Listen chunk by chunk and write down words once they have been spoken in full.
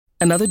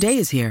Another day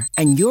is here,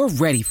 and you're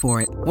ready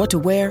for it. What to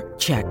wear?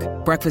 Check.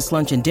 Breakfast,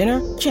 lunch, and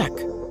dinner? Check.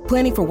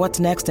 Planning for what's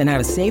next and how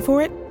to save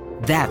for it?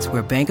 That's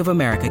where Bank of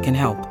America can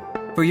help.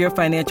 For your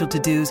financial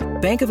to-dos,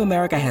 Bank of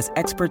America has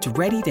experts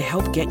ready to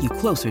help get you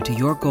closer to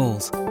your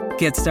goals.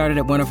 Get started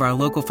at one of our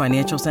local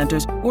financial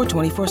centers or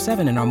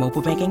 24/7 in our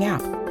mobile banking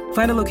app.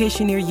 Find a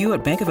location near you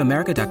at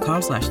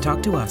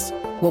bankofamerica.com/talktous.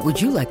 What would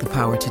you like the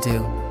power to do?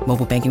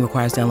 Mobile banking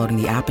requires downloading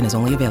the app and is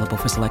only available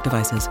for select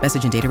devices.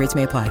 Message and data rates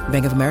may apply.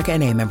 Bank of America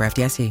N.A., member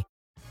FDIC.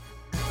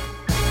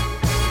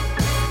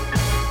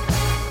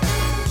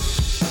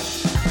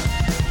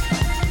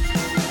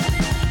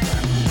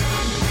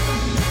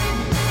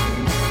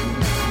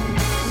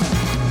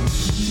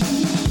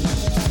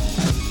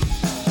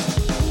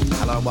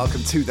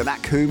 Welcome to the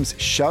Nat Coombs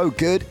Show.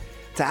 Good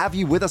to have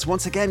you with us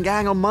once again,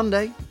 gang, on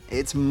Monday.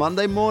 It's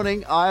Monday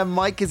morning. Iron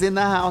Mike is in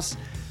the house,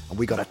 and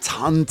we got a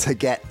ton to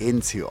get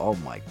into. Oh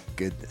my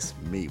goodness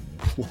me,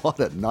 what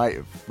a night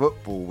of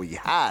football we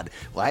had.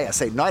 Well, hey, I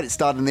say night, it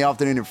started in the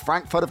afternoon in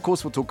Frankfurt. Of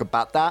course, we'll talk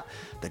about that.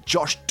 The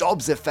Josh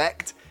Dobbs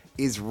effect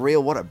is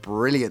real. What a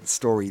brilliant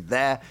story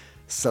there.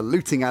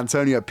 Saluting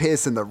Antonio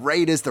Pierce and the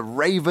Raiders, the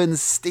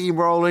Ravens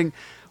steamrolling.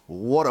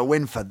 What a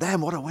win for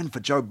them. What a win for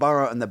Joe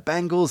Burrow and the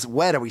Bengals.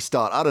 Where do we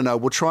start? I don't know.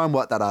 We'll try and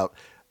work that out.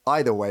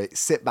 Either way,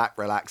 sit back,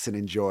 relax, and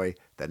enjoy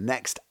the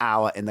next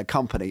hour in the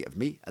company of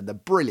me and the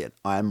brilliant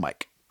Iron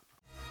Mike.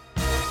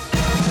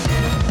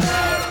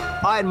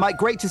 Iron Mike,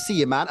 great to see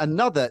you, man.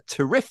 Another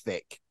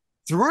terrific,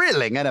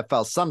 thrilling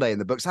NFL Sunday in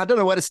the books. I don't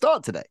know where to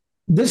start today.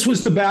 This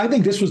was I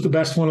think this was the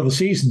best one of the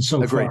season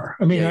so far.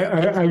 I mean,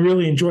 I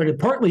really enjoyed it.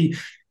 Partly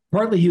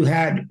you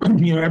had,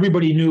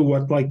 everybody knew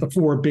what like the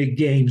four big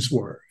games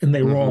were, and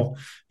they were all,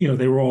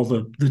 they were all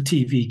the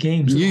TV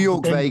games. New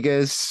York,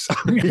 Vegas.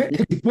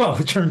 Well,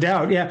 it turned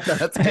out, yeah.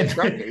 That's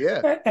right,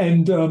 yeah.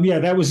 And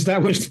that was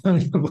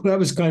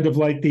kind of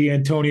like the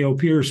Antonio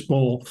Pierce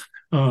Bowl.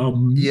 That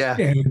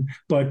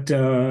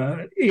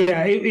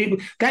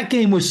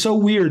game was so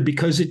weird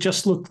because it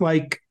just looked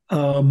like.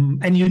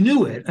 And you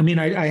knew it. I mean,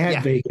 I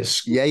had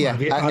Vegas. Yeah.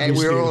 We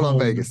were all on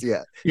Vegas.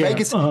 Yeah.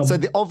 Vegas. So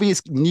the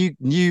obvious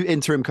new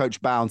interim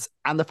coach bounce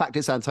and the fact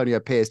it's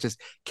Antonio Pierce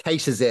just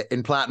cases it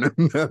in platinum.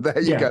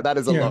 There you go. That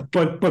is a lot.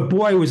 But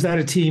boy, was that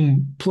a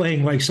team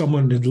playing like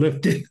someone had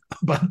lifted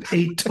about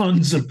 8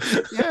 tons of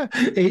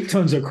 8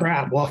 tons of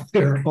crap off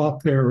their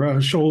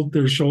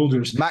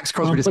shoulders. Max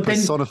Crosby just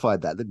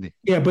personified that, didn't he?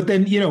 Yeah, but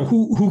then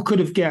who could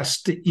have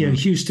guessed that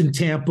Houston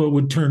Tampa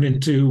would turn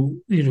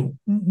into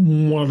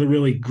one of the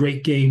really great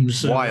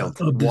games of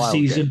the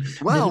season. Game.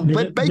 Well,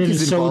 but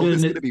Baker's involved.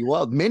 It's going to be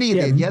wild.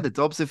 The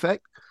Dobbs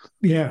effect.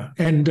 Yeah,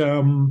 and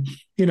the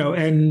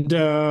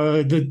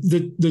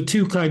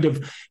two kind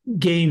of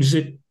games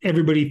that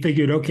everybody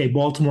figured, okay,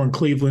 Baltimore and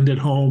Cleveland at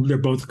home, they're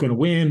both going to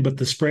win, but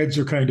the spreads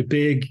are kind of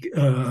big.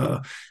 I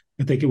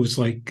think it was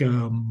like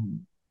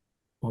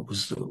what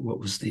was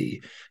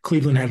the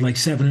Cleveland had like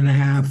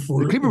 7.5.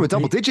 Cleveland were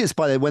double digits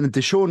by when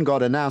Deshaun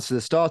got announced to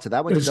the starter.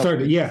 That went but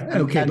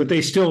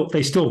they still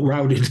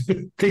routed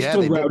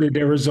routed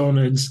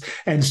Arizona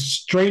and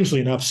strangely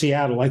enough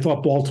Seattle. I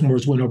thought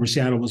Baltimore's win over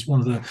Seattle was one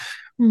of the.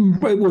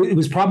 It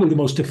was probably the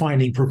most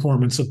defining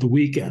performance of the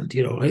weekend.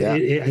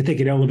 I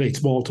think it elevates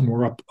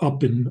Baltimore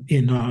up in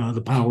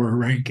the power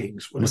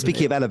rankings. Well,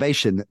 speaking of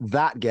elevation,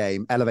 that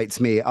game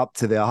elevates me up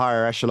to the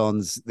higher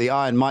echelons, the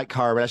Iron Mike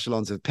higher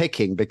echelons of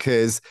picking,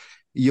 because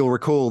you'll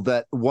recall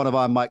that one of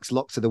Iron Mike's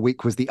locks of the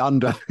week was the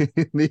under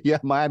in the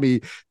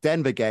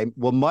Miami-Denver game.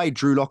 Well, my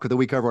Drew lock of the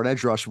week over on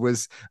Edge Rush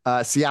was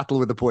Seattle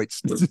with the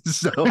points.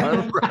 So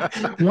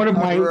one of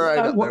my,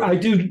 I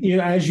do,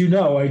 as you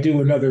know, I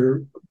do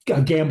another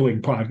gambling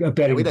a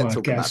betting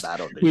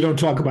podcast. We don't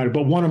talk about it,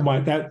 but one of my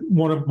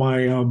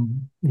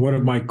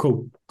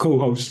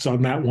co-hosts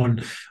on that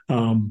one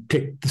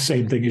picked the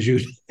same thing as you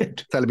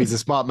did. Tell him he's a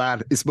smart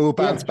man. It's will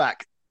bounce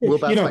back.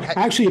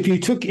 Actually, if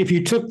you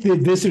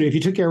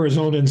took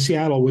Arizona and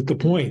Seattle with the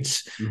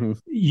points,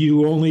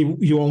 you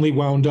only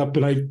wound up,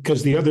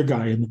 because the other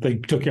guy in the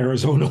thing took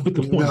Arizona with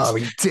the points. No,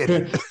 he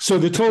didn't. So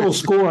the total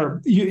score,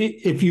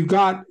 if you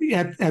got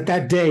at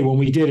that day when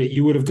we did it,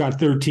 you would have got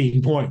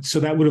 13 points.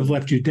 So that would have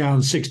left you down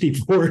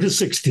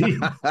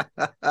 64-16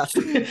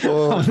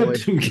 on the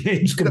 2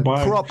 games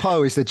combined.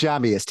 Propo is the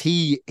jammiest.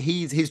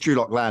 His Drew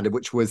lock landed,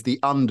 which was the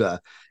under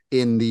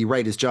in the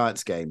Raiders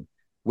Giants game,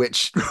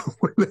 which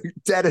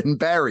dead and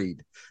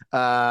buried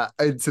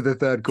into the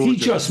third quarter. He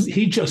just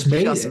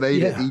made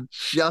it. He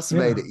just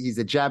made it. He's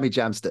a jammy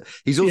jamster.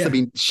 He's also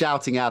been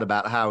shouting out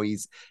about how he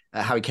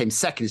came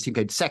second. His team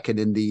came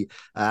second in the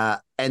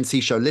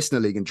NC Show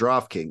Listener League and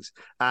DraftKings.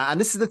 And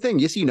this is the thing.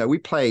 Yes, we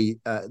play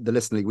the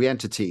Listener League. We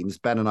enter teams.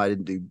 Ben and I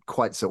didn't do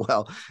quite so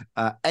well.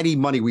 Any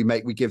money we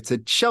make, we give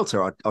to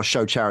Shelter, our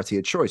show charity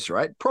of choice,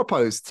 right?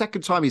 Propo's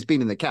second time he's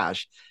been in the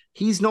cash.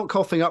 He's not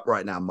coughing up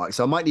right now, Mike.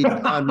 So I might need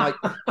Iron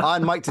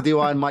Mike to do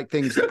Iron Mike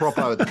things to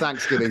Propo at the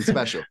Thanksgiving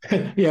special.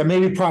 Yeah,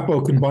 maybe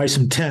Propo can buy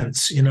some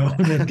tents, and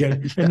then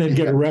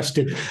get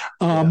arrested.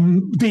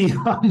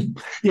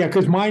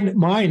 Because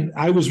mine,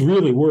 I was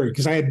really worried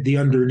because I had the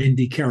under in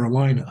Indy,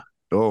 Carolina.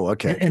 Oh,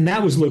 okay. And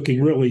that was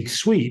looking really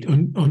sweet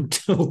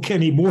until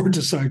Kenny Moore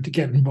decided to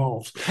get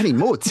involved. Kenny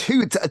Moore,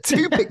 two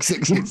pick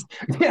sixes.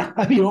 Yeah,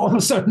 I mean, all of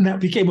a sudden that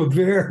became a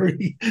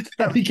very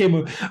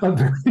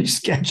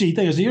sketchy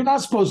thing. So you're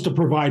not supposed to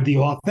provide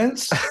the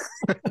offense.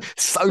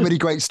 So many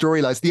great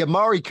storylines. The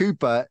Amari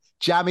Cooper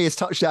jammiest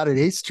touchdown in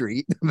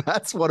history.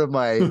 That's one of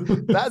my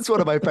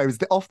favorites.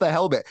 Off the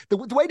helmet. The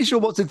way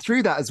Deshaun Watson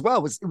threw that as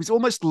well it was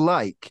almost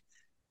like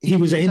he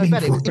was aiming for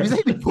it. He was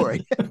aiming for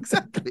it. Yeah,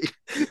 exactly.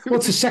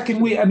 What's the second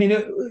week? I mean,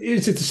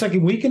 is it the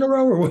second week in a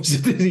row, or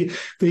was it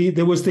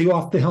there was the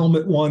off the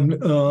helmet one?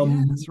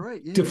 That's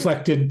right. Yeah.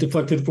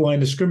 Deflected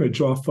line of scrimmage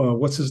off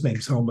what's his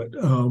name's helmet.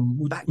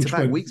 Back to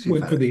back weeks.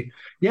 Went for the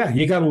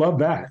you got to love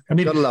that. I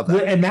mean, gotta love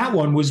that. And that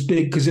one was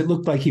big because it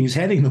looked like he was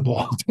heading the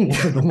ball to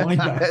one of the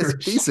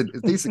linebackers.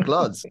 decent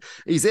gloves.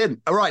 He's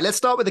in. All right, let's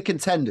start with the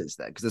contenders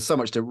then, because there's so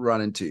much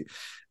to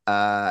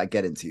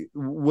get into.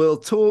 We'll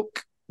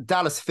talk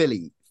Dallas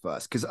Philly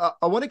first, because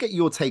I want to get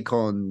your take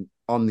on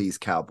these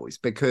Cowboys,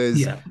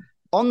 because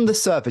on the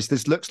surface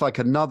this looks like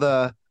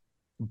another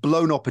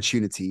blown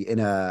opportunity in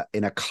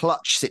a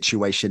clutch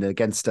situation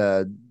against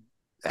a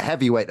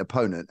heavyweight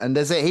opponent, and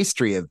there's a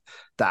history of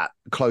that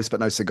close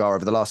but no cigar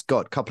over the last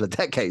couple of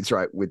decades,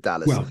 right, with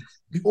Dallas. Well,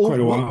 quite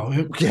a while.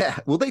 Yeah.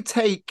 Will they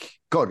take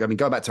going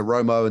back to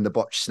Romo and the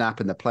botched snap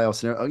in the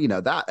playoffs, and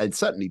that, and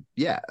certainly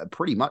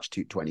pretty much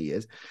 20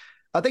 years.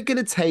 Are they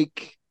going to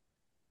take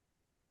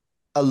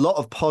a lot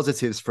of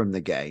positives from the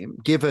game,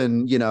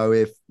 given,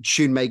 if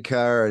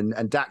Shoemaker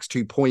and Dak's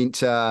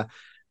 2-pointer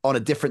on a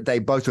different day,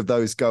 both of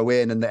those go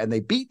in and they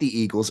beat the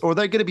Eagles? Or are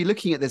they going to be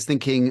looking at this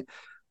thinking,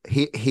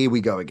 here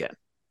we go again?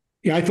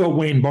 Yeah, I thought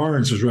Wayne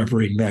Barnes was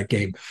refereeing that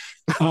game.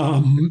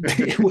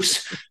 It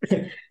was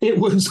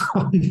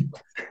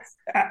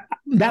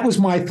that was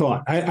my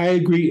thought. I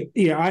agree.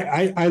 Yeah,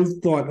 I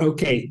thought,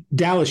 okay,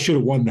 Dallas should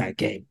have won that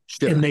game,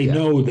 and they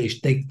know they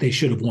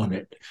should have won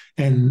it.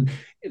 And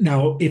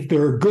now, if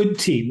they're a good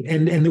team,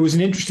 and there was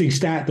an interesting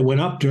stat that went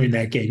up during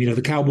that game.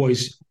 The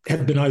Cowboys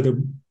have been either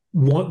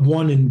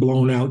won in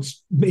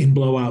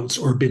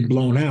blowouts or been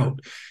blown out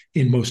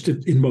in most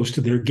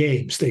of their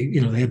games. They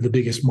have the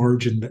biggest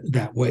margin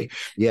that way.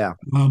 Yeah.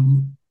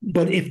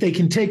 But if they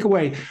can take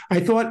away, I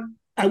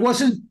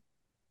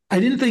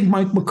didn't think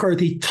Mike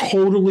McCarthy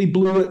totally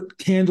blew it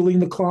handling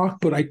the clock,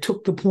 but I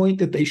took the point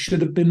that they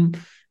should have been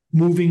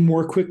moving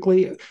more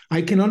quickly.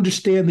 I can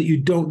understand that you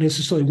don't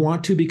necessarily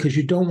want to, because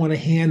you don't want to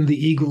hand the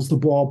Eagles the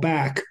ball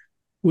back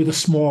with a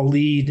small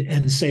lead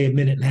and say a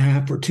minute and a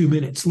half or 2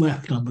 minutes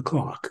left on the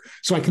clock.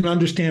 So I can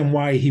understand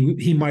why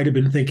he might have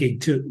been thinking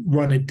to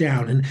run it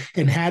down,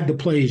 and had the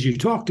plays you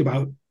talked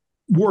about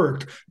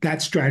worked,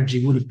 that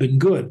strategy would have been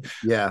good.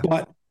 Yeah.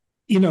 But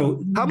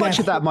how much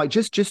of that, Mike,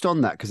 just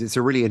on that, because it's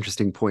a really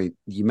interesting point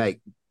you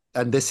make,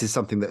 and this is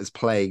something that has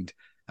plagued,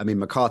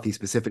 McCarthy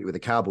specifically with the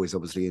Cowboys,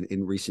 obviously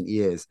in recent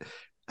years.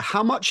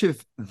 How much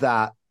of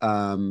that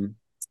to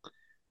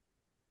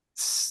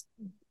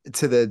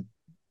the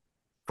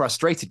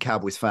frustrated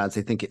Cowboys fans,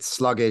 they think it's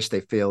sluggish, they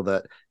feel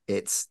that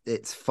it's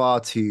far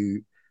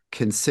too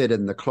considered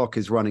and the clock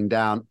is running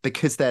down,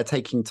 because they're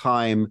taking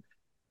time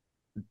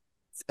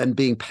and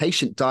being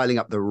patient, dialing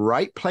up the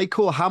right play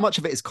call? How much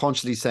of it is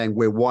consciously saying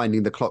we're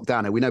winding the clock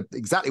down and we know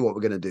exactly what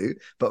we're going to do,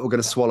 but we're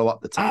going to swallow up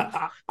the time?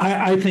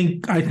 I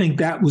think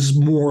that was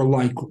more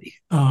likely.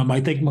 I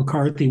think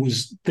McCarthy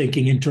was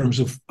thinking in terms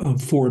of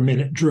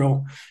 4-minute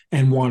drill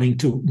and wanting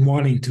to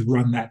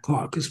run that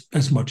clock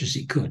as much as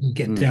he could and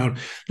get down.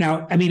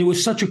 Now, it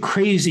was such a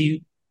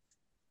crazy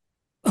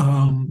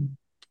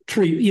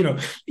tree.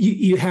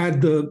 You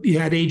had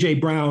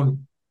AJ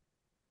Brown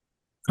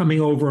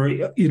coming over,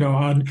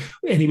 and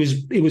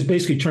it was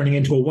basically turning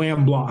into a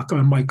wham block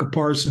on Micah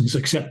Parsons,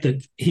 except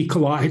that he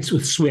collides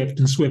with Swift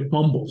and Swift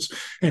fumbles,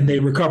 and they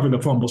recover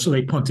the fumble, so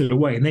they punt it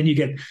away. And then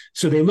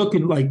they look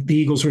at like the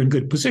Eagles are in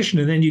good position,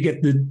 and then you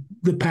get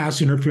the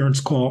pass interference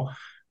call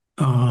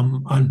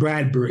on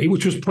Bradbury,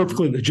 which was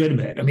perfectly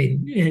legitimate.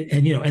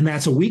 And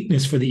that's a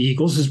weakness for the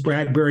Eagles, is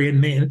Bradbury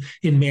in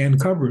man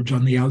coverage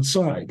on the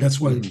outside.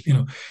 That's why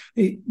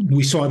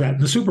we saw that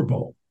in the Super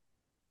Bowl.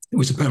 It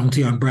was a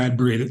penalty on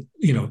Bradbury that,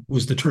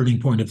 was the turning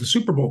point of the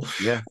Super Bowl.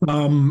 Yeah.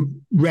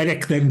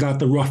 Reddick then got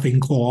the roughing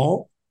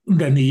call.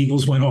 Then the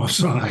Eagles went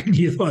offside.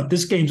 You thought,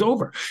 this game's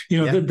over.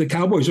 The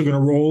Cowboys are going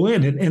to roll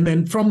in. And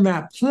then from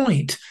that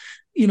point,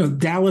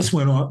 Dallas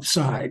went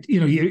offside.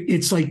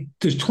 It's like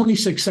there's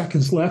 26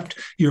 seconds left.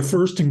 You're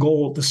first and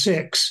goal at the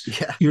 6.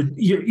 Yeah.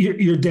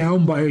 You're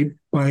down by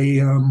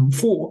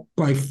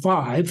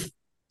 5.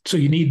 So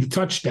you need the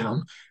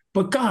touchdown.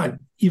 But God,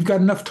 you've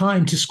got enough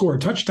time to score a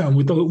touchdown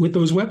with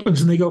those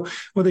weapons. And they go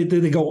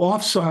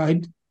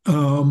offside,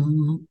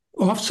 then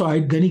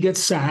he gets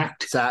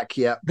sacked.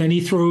 Yeah. Then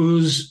he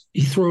throws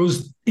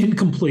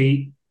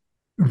incomplete.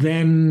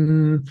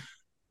 Then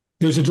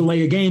there's a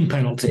delay of game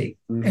penalty.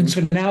 Mm-hmm. And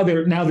so now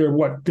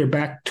they're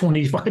back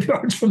 25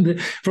 yards from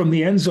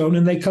the end zone,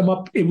 and they come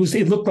up. It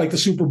looked like the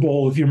Super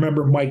Bowl, if you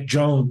remember Mike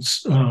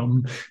Jones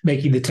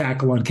making the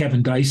tackle on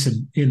Kevin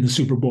Dyson in the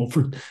Super Bowl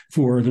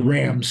for the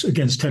Rams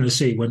against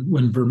Tennessee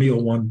when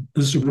Vermeil won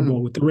the Super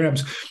Bowl with the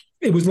Rams.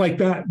 It was like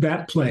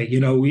that play.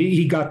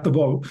 He got the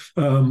ball.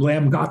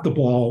 Lamb got the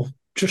ball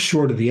just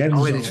short of the end zone.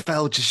 Oh, and it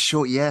fell just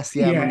short. Yes,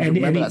 yeah. I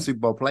remember that Super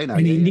Bowl play now.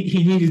 And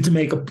he needed to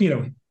make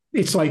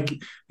it's like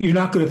you're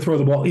not going to throw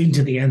the ball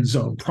into the end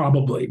zone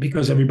probably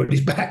because everybody's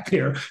back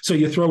there. So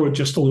you throw it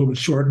just a little bit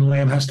short, and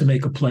Lamb has to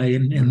make a play,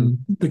 and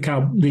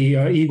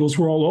the Eagles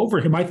were all over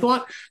him. I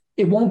thought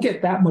it won't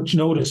get that much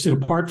notice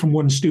apart from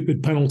one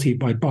stupid penalty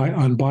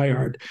on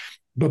Byard,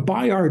 but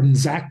Byard and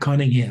Zach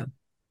Cunningham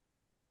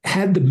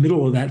had the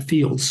middle of that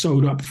field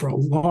sewed up for a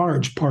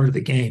large part of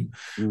the game.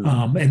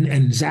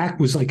 And Zach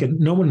was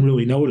no one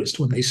really noticed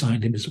when they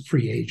signed him as a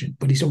free agent,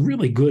 but he's a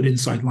really good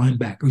inside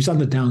linebacker. He's on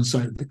the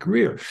downside of the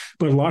career,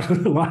 but a lot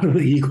of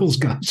the Eagles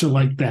guys are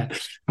like that,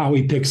 how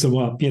he picks them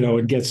up,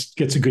 and gets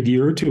a good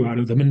year or two out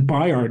of them. And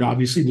Byard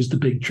obviously was the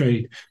big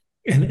trade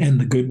and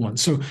the good one.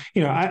 So,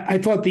 I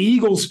thought the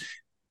Eagles,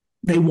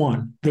 they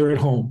won. They're at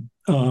home.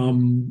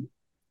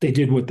 They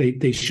did what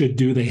they should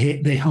do.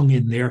 They hung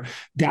in there.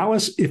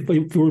 Dallas, if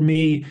it were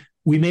me,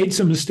 we made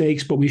some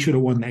mistakes, but we should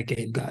have won that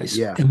game, guys.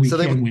 Yeah, and we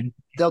can win.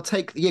 They'll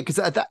take because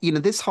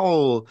this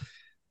whole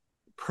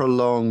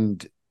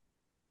prolonged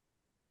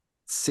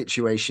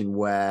situation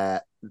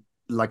where,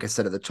 like I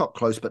said, at the top,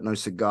 close but no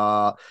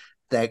cigar.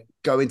 They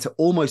go into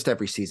almost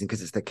every season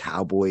because it's the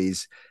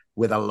Cowboys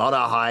with a lot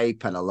of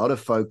hype and a lot of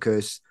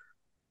focus,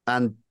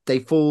 and they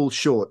fall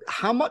short.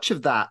 How much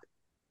of that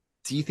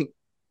do you think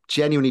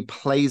genuinely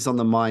plays on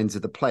the minds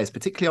of the players,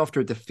 particularly after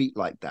a defeat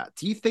like that?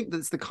 Do you think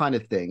that's the kind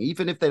of thing,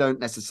 even if they don't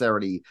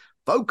necessarily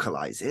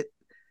vocalize it,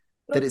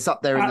 that it's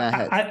up there in their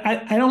head?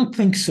 I don't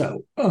think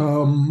so.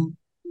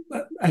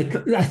 I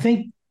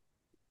think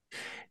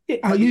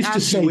I used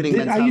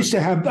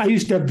to have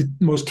the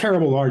most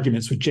terrible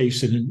arguments with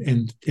Jason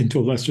and to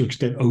a lesser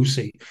extent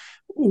OC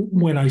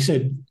when I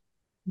said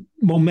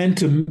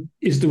momentum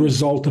is the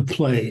result of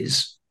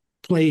plays.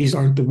 Plays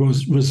aren't the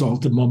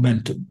result of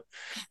momentum.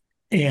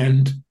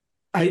 And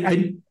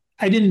I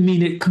didn't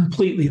mean it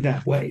completely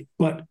that way,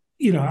 but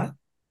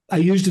I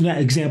used in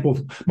that example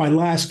of my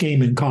last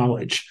game in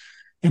college,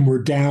 and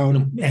we're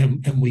down,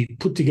 and we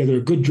put together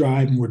a good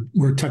drive, and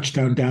we're a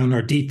touchdown down.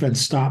 Our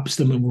defense stops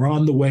them, and we're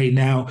on the way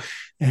now,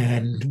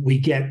 and we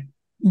get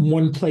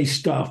one play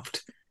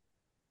stuffed,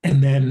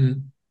 and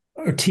then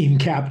our team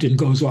captain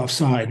goes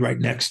offside right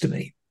next to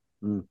me.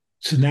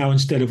 So now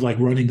instead of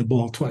running the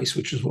ball twice,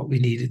 which is what we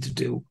needed to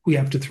do, we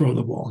have to throw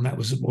the ball, and that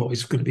was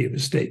always going to be a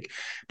mistake.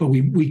 But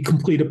we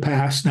complete a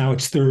pass. Now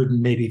it's 3rd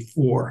and maybe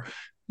 4.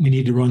 We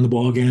need to run the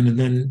ball again, and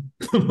then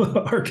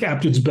our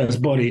captain's best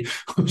buddy,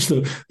 who's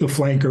the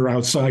flanker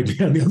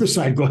outside, on the other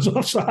side, goes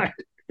offside.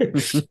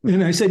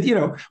 And I said,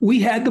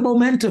 we had the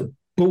momentum.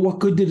 But what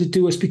good did it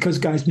do us because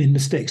guys made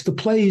mistakes? The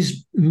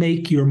plays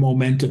make your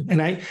momentum.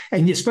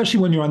 And especially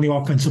when you're on the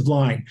offensive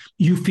line,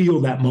 you feel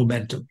that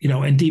momentum,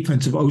 and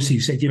defensive OC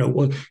said,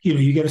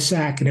 you get a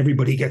sack and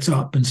everybody gets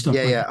up and stuff.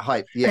 Yeah,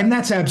 hype. Yeah. And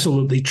that's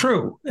absolutely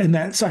true. And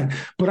that side.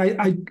 But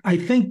I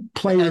think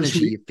players,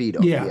 energy you feed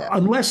off. Yeah.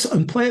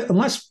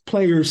 Unless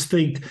players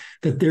think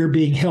that they're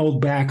being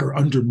held back or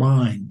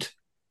undermined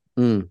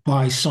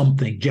by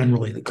something,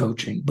 generally the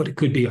coaching, but it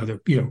could be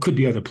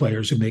other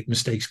players who make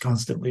mistakes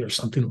constantly or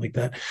something like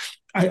that.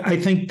 I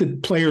think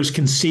that players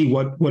can see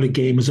what a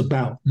game is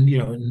about,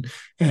 and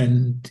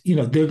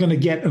they're going to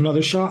get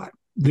another shot.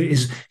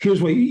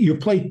 Here's what you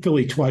played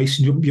Philly twice,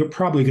 and you're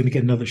probably going to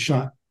get another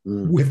shot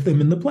with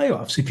them in the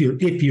playoffs if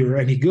you're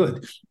any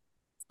good.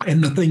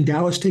 And the thing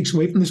Dallas takes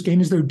away from this game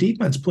is their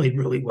defense played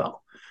really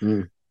well.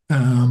 And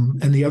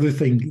the other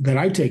thing that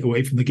I take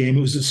away from the game,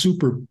 it was a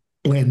super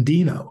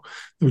Blandino.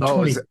 There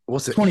were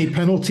 20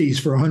 penalties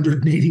for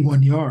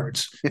 181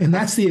 yards. And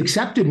that's the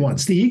accepted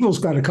ones. The Eagles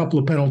got a couple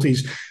of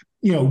penalties,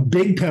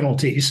 big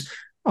penalties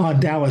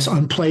on Dallas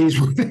on plays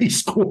where they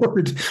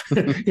scored,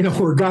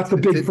 or got the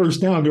big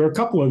first down. There were a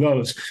couple of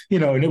those,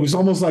 and it was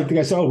almost like the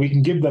guy said, we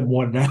can give them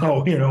one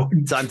now,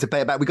 Time to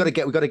pay it back. We got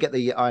to get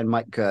the Iron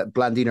Mike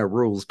Blandino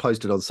rules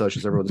posted on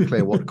socials. Everyone's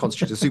clear what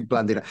constitutes a super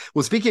Blandino.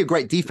 Well, speaking of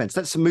great defense,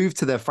 let's move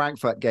to the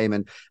Frankfurt game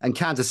and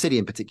Kansas City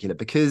in particular,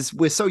 because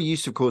we're so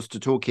used, of course, to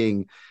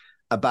talking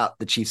about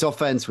the Chiefs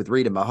offense with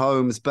Reed and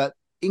Mahomes, but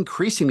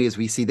increasingly as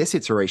we see this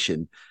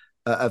iteration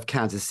of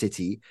Kansas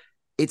City,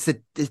 it's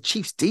the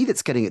Chiefs D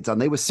that's getting it done.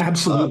 They were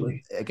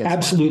absolutely.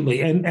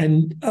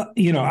 And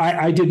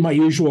I did my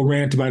usual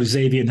rant about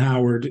Xavier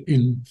Howard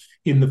in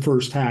the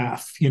first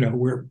half,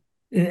 where,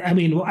 I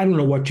don't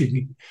know what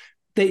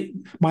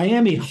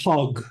Miami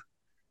hug.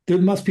 There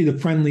must be the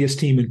friendliest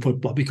team in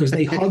football because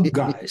they hug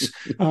guys.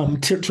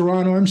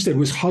 Teron Armstead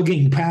was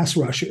hugging pass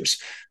rushers.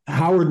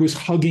 Howard was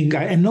hugging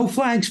guy and no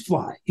flags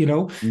fly,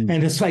 and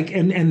it's like,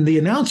 and the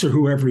announcer,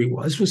 whoever he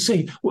was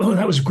saying, well,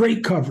 that was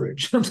great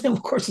coverage. I'm saying,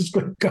 of course it's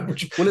great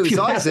coverage. Well, it was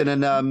Eisen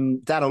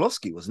and Dan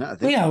Orlovsky, wasn't it? I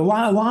think. Yeah,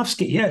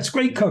 Orlovsky. Yeah, it's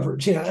great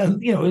coverage. Yeah,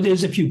 and it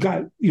is if you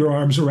got your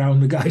arms around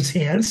the guy's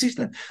hands. He's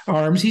not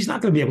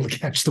going to be able to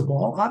catch the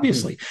ball,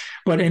 obviously.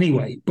 But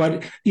anyway,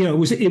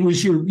 it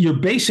was your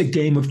basic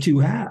game of two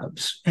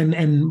halves,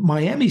 and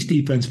Miami's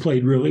defense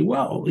played really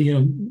well.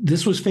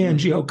 This was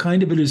Fangio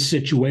kind of at his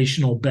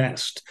situational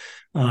best.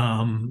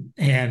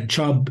 And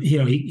Chubb,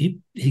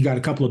 he got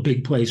a couple of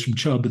big plays from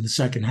Chubb in the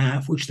second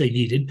half, which they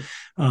needed.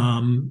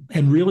 And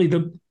really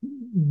the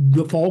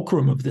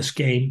fulcrum of this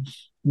game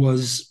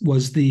was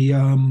the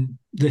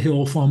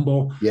Hill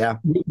fumble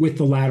with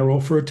the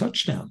lateral for a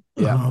touchdown.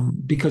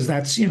 Because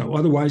that's,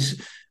 otherwise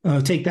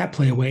take that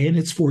play away and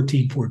it's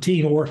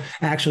 14-14, or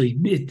actually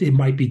it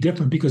might be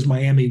different because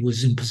Miami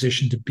was in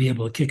position to be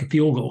able to kick a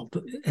field goal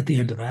at the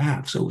end of the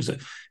half. So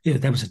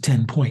that was a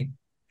 10-point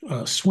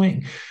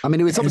swing. I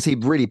mean, it was obviously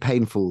really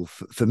painful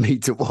for me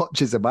to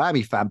watch as a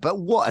Miami fan, but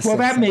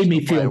that made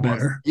me feel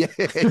better. Yeah,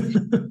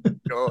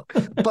 sure.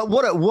 But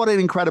what an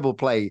incredible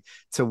play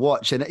to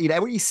watch. And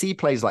when you see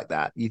plays like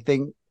that, you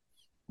think,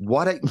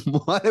 why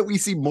don't we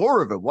see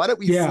more of it? Why don't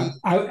we see?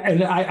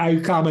 I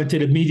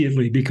commented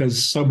immediately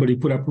because somebody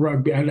put up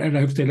rugby, and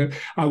I said,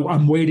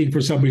 I'm waiting for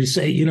somebody to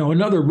say,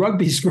 another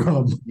rugby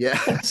scrum. Yeah.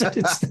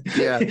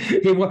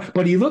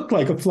 But he looked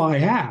like a fly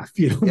half,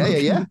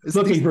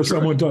 looking for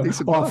someone to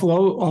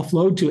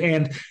offload to.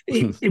 And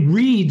it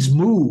Reed's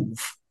move,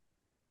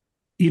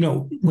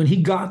 when he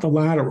got the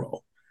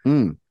lateral,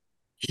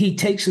 he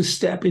takes a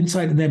step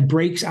inside and then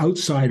breaks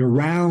outside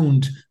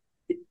around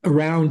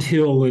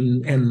Hill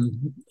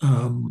and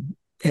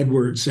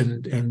Edwards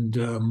and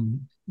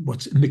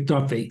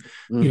McDuffie,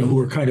 who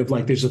are kind of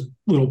like, there's a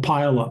little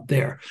pile up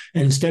there.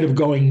 And instead of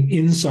going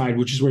inside,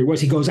 which is where he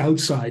was, he goes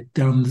outside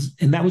down.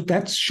 And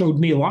that showed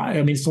me a lot.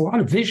 I mean, it's a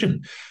lot of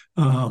vision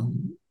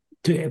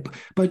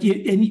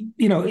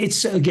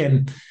it's,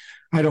 again,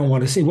 I don't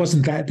want to say it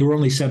wasn't that there were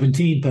only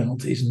 17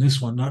 penalties in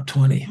this one, not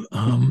 20.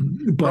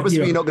 But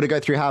obviously you're not going to go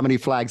through how many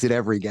flags in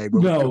every game.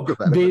 No,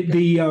 but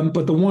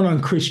the one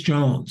on Chris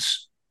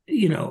Jones,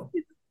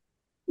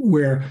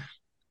 where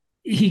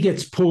he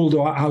gets pulled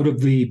out of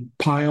the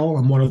pile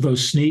on one of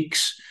those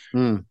sneaks,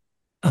 and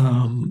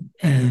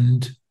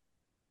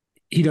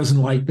he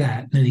doesn't like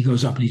that. And then he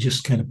goes up and he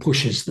just kind of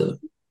pushes the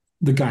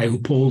guy who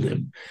pulled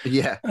him.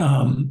 Yeah.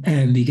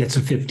 And he gets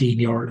a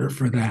 15-yarder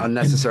for that.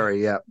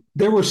 Unnecessary, and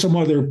there were some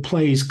other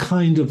plays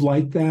kind of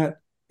like that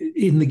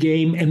in the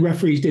game, and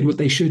referees did what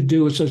they should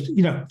do. It's just,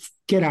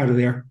 get out of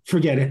there.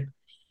 Forget it.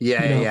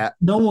 Yeah.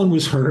 No one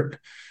was hurt.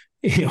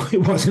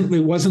 It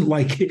wasn't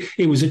like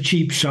it was a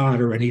cheap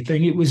shot or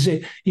anything. It was,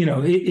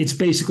 it's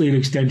basically an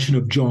extension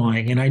of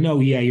jawing. And I know,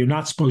 you're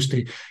not supposed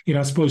to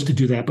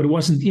do that, but it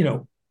wasn't,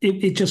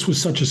 it just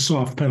was such a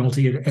soft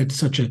penalty at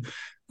such a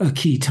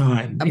key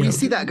time. And we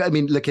see that, I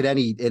mean, look at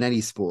in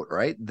any sport,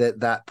 right?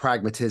 That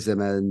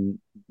pragmatism and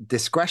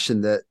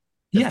discretion that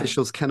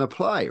officials can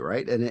apply,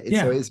 right? And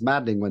so it's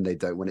maddening when they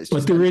don't, when it's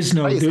just, but there is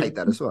no, I hate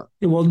that as well.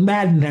 Well,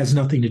 Madden has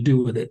nothing to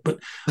do with it, but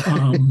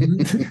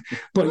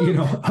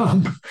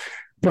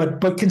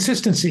but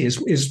consistency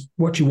is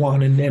what you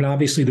want. And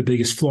obviously the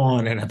biggest flaw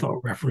in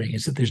NFL refereeing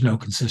is that there's no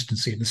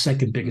consistency. And the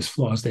second biggest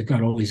flaw is they've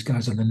got all these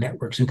guys on the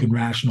networks who can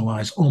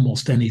rationalize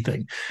almost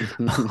anything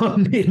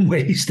in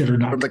ways that are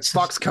not from the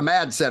Fox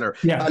Command Center.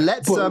 Yeah.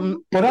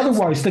 But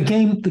otherwise the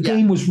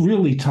game was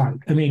really tight.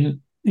 I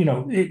mean,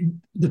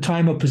 the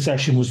time of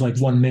possession was like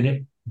 1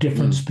 minute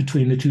difference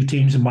between the two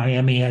teams, and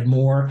Miami had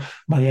more.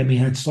 Miami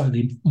had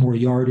slightly more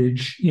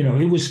yardage.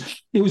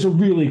 It was a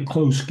really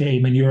close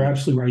game, and you're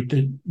absolutely right.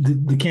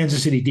 The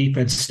Kansas City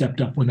defense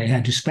stepped up when they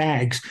had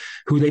Spags,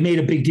 who they made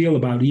a big deal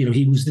about.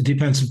 He was the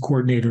defensive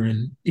coordinator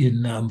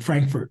in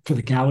Frankfurt for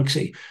the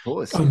Galaxy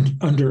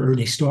under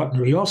Ernie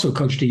Stautner. He also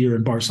coached a year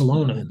in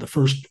Barcelona in the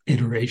first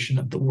iteration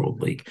of the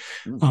World League.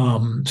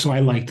 So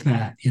I liked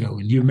that.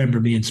 And you remember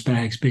me and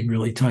Spags being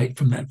really tight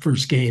from that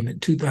first game in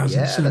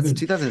 2007. Yeah, that's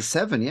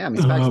 2007. Yeah, I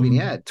mean, Spags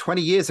been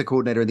 20 years a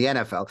coordinator in the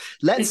NFL.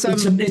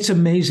 It's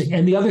amazing.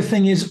 And the other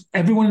thing is,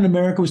 everyone in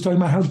America was talking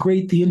about how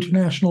great the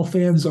international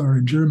fans are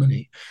in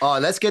Germany. Oh,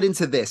 let's get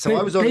into this.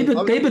 So they've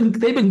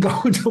been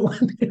going to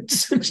London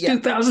since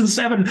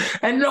 2007,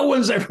 and no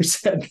one's ever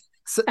said.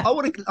 So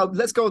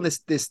let's go on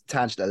this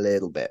tangent a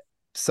little bit.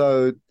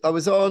 So I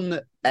was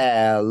on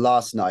air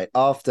last night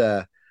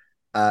after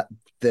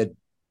the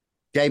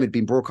game had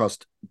been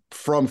broadcast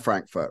from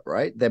Frankfurt,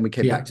 right? Then we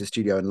came back to the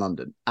studio in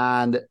London,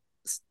 and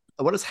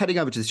when I was heading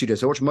over to the studio,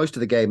 so I watched most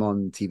of the game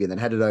on TV and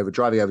then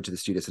driving over to the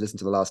studio to listen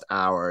to the last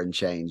hour and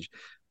change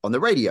on the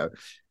radio.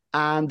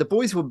 And the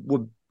boys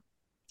were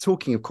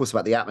talking, of course,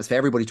 about the atmosphere.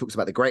 Everybody talks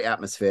about the great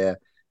atmosphere,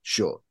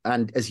 sure.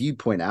 And as you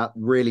point out,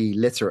 really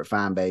literate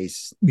fan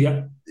base,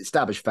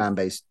 established fan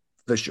base,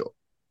 for sure.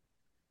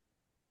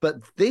 But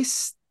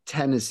this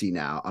tendency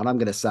now, and I'm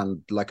going to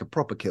sound like a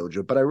proper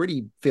killjoy, but I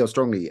really feel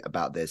strongly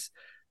about this,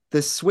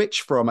 the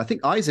switch from, I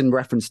think Eisen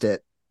referenced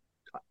it,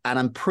 and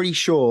I'm pretty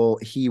sure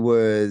he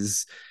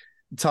was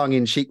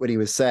tongue-in-cheek when he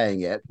was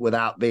saying it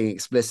without being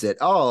explicit.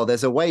 Oh,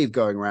 there's a wave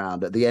going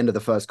around at the end of the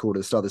first quarter,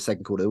 the start of the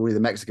second quarter, the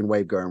Mexican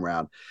wave going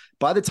around.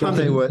 By the time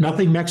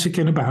nothing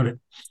Mexican about it.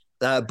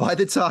 By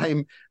the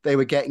time they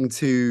were getting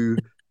to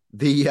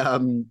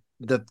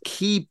the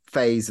key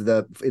phase in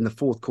the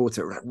fourth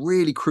quarter, a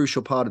really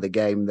crucial part of the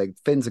game, the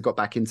Finns have got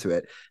back into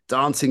it.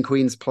 Dancing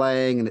Queen's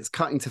playing and it's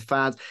cutting to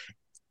fans.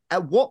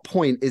 At what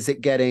point is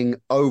it getting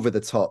over the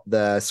top?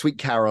 The Sweet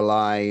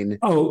Caroline.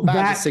 Oh,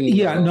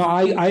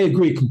 I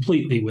agree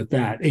completely with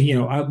that.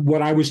 And,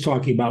 what I was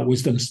talking about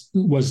was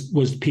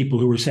people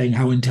who were saying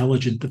how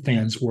intelligent the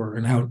fans were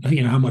and how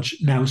much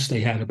nous they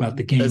had about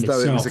the game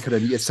itself. It was a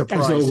kind of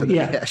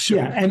surprise. Sure.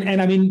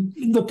 And I mean,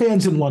 the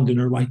fans in London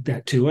are like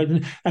that too.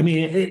 And I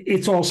mean,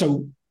 it's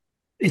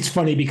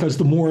funny because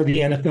the more the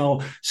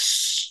NFL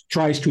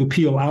tries to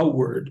appeal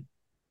outward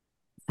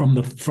from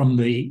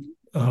the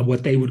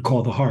what they would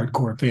call the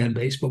hardcore fan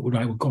base, but what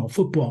I would call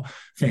football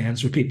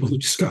fans or people who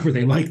discover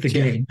they like the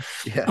game.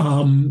 Yeah.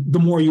 The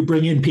more you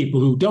bring in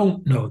people who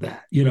don't know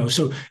that,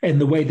 so,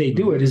 and the way they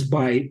do it is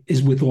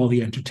with all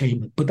the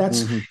entertainment, but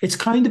it's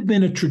kind of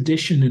been a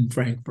tradition in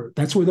Frankfurt.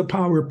 That's where the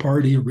Power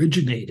Party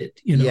originated,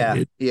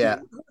 the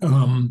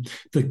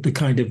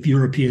kind of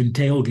European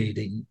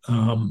tailgating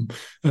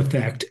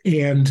effect.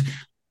 And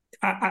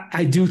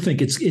I do think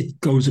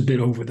it goes a bit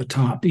over the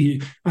top.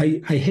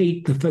 I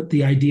hate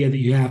the idea that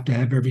you have to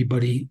have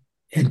everybody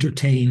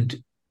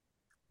entertained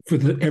for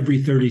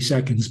every 30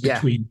 seconds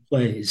between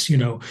plays.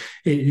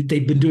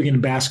 They've been doing it in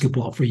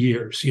basketball for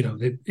years.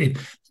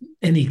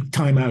 Any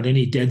timeout,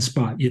 any dead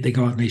spot, they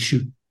go out and they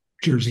shoot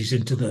jerseys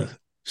into the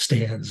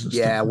stands.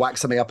 Whack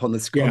something up on the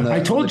screen.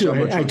 I told you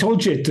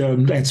it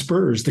at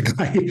Spurs. The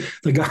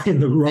guy in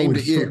the row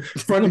in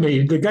front of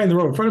me. The guy in the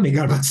row in front of me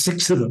got about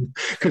 6 of them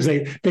because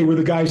they were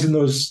the guys in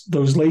those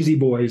lazy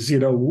boys,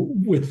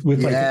 with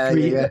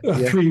a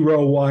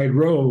 3-row wide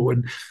row,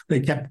 and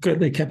they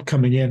kept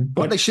coming in.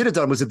 But what they should have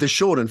done was if they're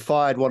short and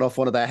fired one off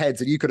one of their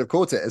heads, and you could have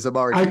caught it as a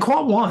Murray. I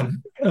caught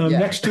one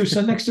next to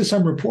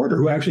some reporter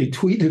who actually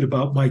tweeted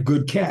about my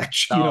good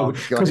catch,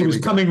 because it was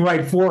coming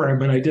right for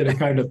him, and I did a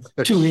kind of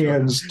two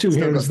hands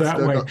that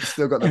way.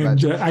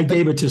 I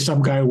gave it to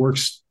some guy who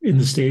works in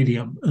the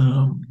stadium.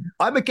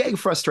 I'm getting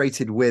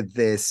frustrated with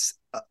this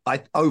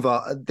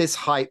over this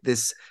hype,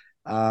 this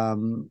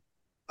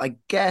I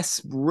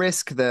guess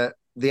risk that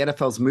the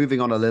NFL's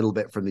moving on a little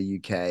bit from the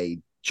UK.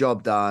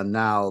 Job done.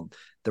 Now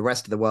the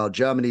rest of the world,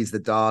 Germany's the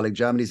darling.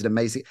 Germany's an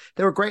amazing.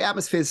 There are great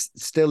atmospheres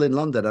still in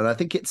London, and I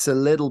think it's a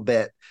little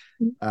bit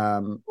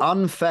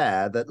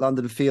unfair that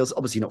London feels,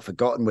 obviously not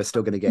forgotten, we're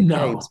still going to get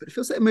games, but it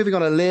feels like they're moving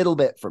on a little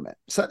bit from it.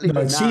 Certainly.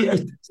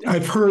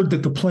 I've heard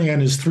that the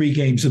plan is 3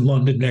 games in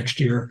London next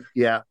year.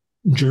 Yeah.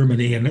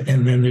 Germany, and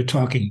then they're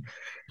talking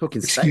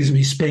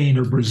Spain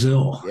or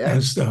Brazil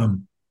as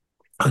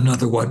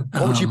another one.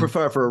 What would you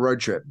prefer for a road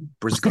trip?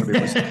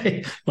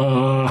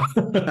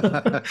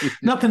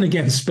 Nothing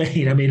against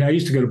Spain. I mean, I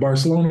used to go to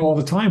Barcelona all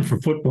the time for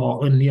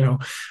football, and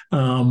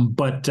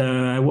but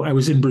I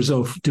was in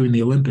Brazil doing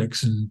the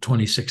Olympics in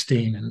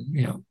 2016,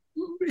 and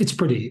it's a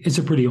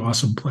pretty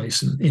awesome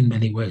place in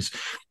many ways.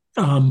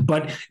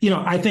 But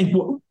I think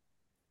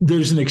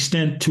there's an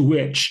extent to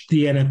which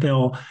the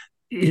NFL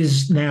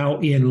is now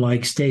in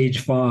like stage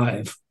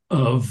 5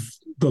 of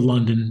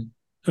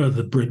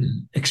the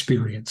Britain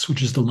experience,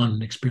 which is the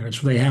London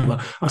experience, where they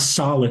have a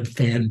solid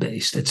fan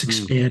base that's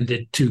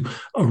expanded to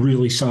a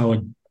really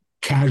solid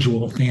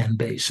casual fan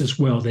base as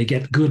well. They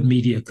get good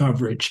media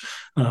coverage.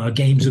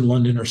 Games in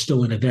London are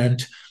still an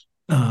event.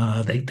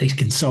 They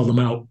can sell them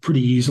out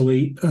pretty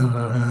easily,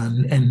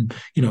 and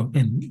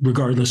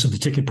regardless of the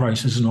ticket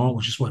prices and all,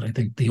 which is what I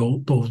think the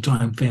old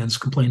time fans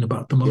complain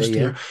about the most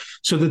here.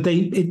 So that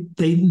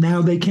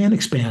they can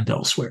expand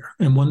elsewhere,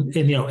 and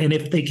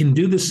if they can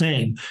do the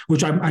same,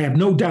 which I have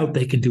no doubt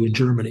they can do in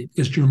Germany,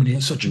 because Germany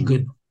has such a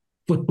good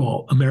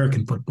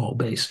American football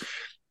base.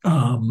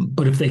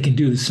 But if they can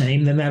do the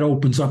same, then that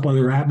opens up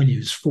other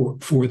avenues for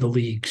the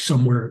league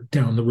somewhere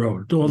down the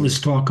road. All this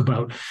talk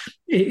about,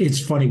 it's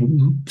funny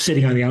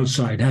sitting on the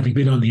outside, having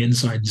been on the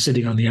inside and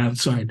sitting on the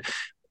outside,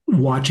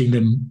 watching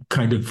them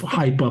kind of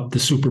hype up the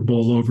Super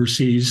Bowl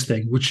overseas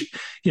thing, which,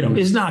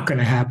 is not going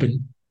to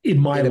happen in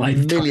my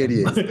lifetime. In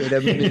a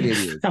million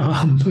years.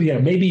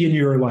 Maybe in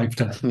your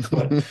lifetime,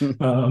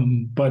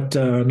 but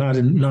not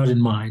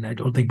in mine, I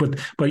don't think.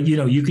 But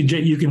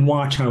you can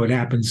watch how it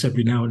happens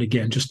every now and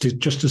again, just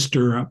to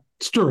stir up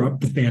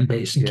the fan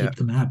base and keep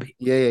them happy.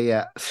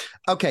 Yeah.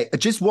 Okay,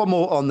 just one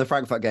more on the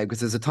Frankfurt game, because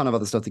there's a ton of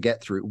other stuff to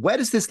get through. Where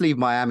does this leave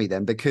Miami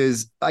then?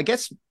 Because I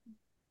guess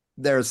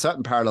there are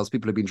certain parallels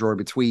people have been drawing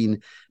between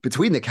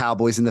the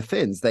Cowboys and the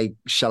Finns. They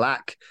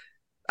shellac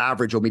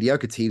average or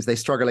mediocre teams. They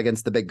struggle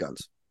against the big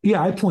guns.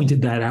 Yeah, I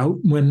pointed that out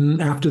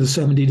after the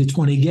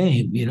 70-20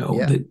 game.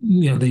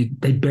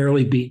 They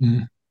barely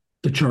beaten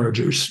the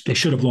Chargers. They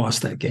should have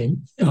lost that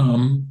game,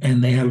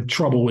 and they had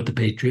trouble with the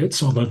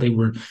Patriots, although they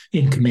were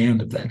in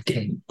command of that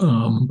game.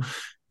 But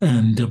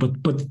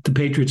the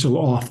Patriots are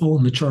awful,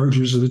 and the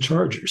Chargers are the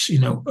Chargers.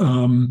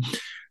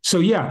 So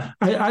yeah,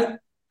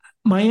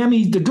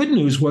 Miami, the good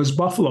news was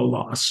Buffalo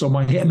lost. So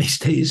Miami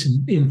stays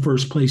in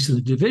first place in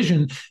the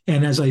division.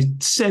 And as I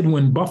said,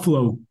 when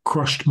Buffalo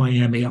crushed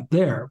Miami up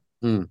there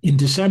in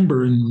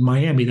December in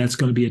Miami, that's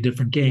going to be a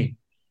different game.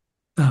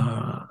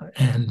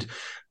 And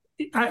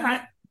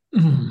I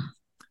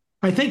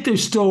think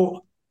there's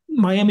still,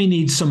 Miami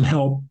needs some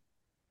help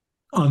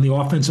on the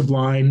offensive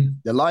line.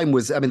 The line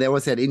was, they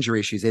always had injury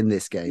issues in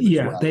this game.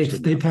 Yeah, well,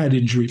 they've had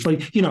injuries.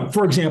 Like,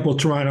 for example,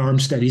 Teron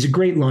Armstead, he's a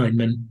great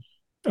lineman.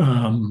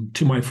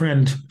 To my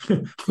friend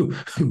who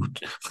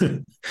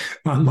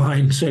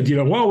online said,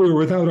 well, we were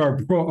without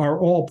our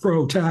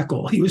all-pro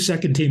tackle. He was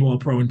second team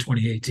all-pro in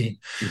 2018.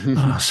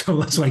 So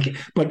that's like,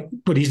 but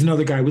he's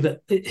another guy with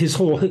his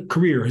whole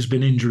career has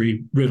been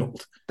injury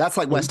riddled. That's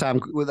like West Ham.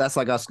 That's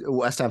like us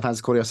West Ham fans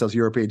calling ourselves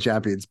European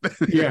champions.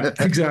 Yeah,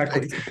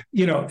 exactly.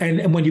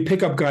 And when you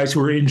pick up guys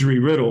who are injury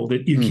riddled,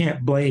 you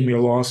can't blame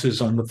your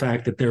losses on the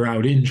fact that they're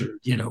out injured.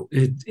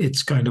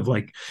 It's kind of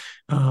like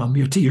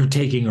you're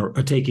taking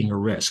a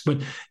risk.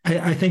 But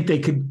I think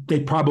they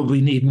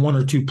probably need one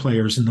or two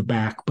players in the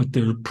back, but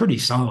they're pretty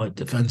solid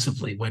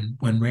defensively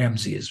when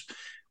Ramsey is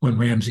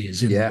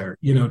in there.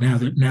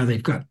 Now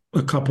they've got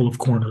a couple of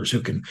corners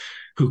who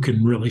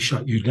can really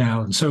shut you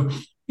down. So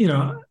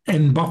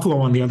and Buffalo,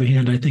 on the other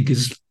hand, I think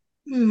is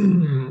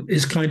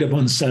kind of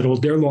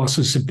unsettled. Their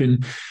losses have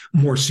been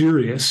more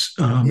serious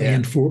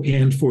and for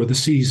the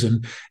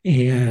season,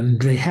 and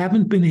they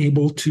haven't been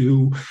able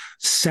to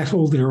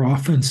settle their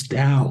offense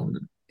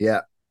down.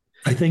 Yeah,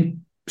 I think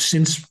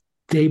since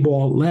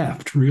Dayball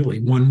left, really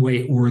one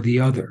way or the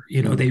other.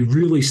 They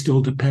really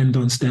still depend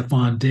on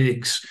Stephon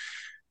Diggs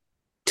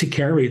to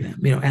carry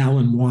them.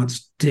 Allen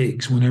wants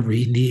Diggs whenever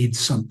he needs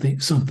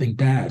something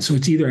bad. So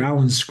it's either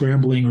Allen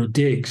scrambling or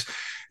Diggs,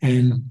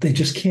 and they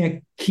just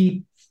can't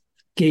keep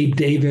Gabe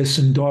Davis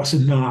and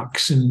Dawson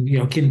Knox, and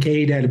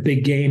Kincaid had a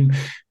big game,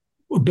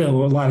 a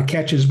lot of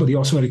catches, but he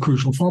also had a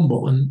crucial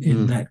fumble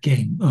in that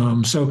game.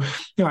 So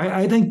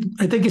I think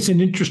it's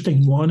an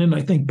interesting one, and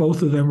I think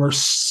both of them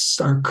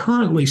are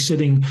currently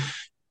sitting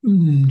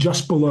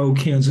just below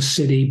Kansas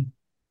City,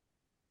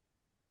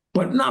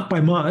 but not by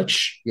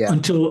much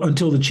until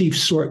the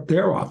Chiefs sort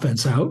their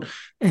offense out,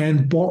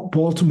 and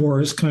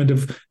Baltimore is kind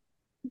of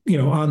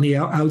on the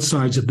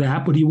outsides of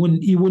that, but you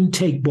wouldn't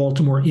take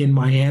Baltimore in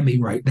Miami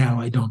right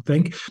now, I don't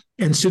think.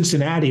 And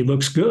Cincinnati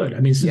looks good.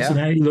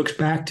 Cincinnati looks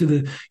back to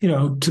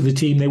the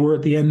team they were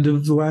at the end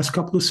of the last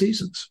couple of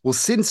seasons. Well,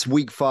 since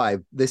week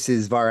 5, this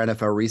is via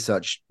NFL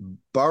research,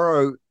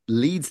 Burrow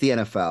leads the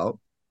NFL,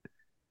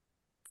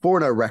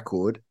 4-0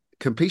 record,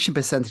 completion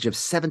percentage of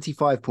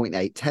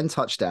 75.8, 10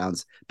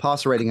 touchdowns,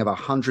 passer rating of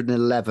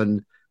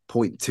 111.2.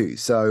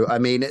 So,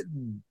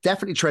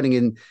 definitely trending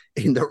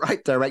in the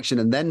right direction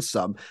and then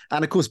some.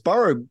 And of course,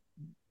 Burrow,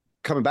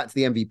 coming back to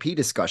the MVP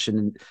discussion,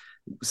 and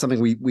something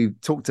we've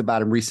talked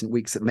about in recent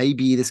weeks, that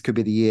maybe this could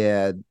be the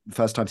year,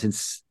 first time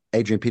since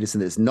Adrian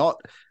Peterson, that's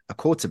not a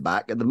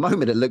quarterback. At the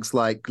moment, it looks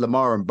like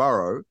Lamar and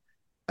Burrow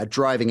are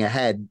driving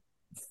ahead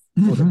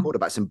for the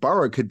quarterbacks, and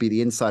Burrow could be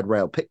the inside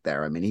rail pick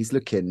there. He's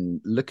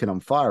looking on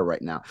fire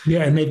right now.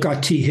 Yeah, and they've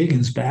got T.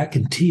 Higgins back,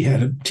 and T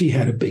had a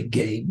big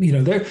game.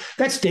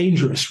 That's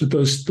dangerous with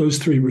those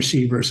three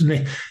receivers.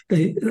 And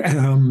they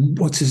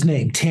what's his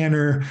name?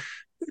 Tanner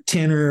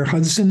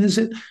Hudson, is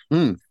it?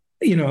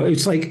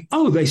 It's like,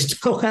 they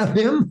still have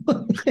him.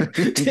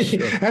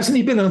 Sure. Hasn't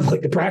he been on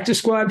the practice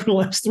squad for the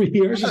last 3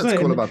 years? That's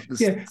cool about this.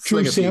 Yeah,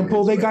 Drew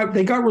Sample. They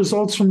got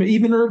results from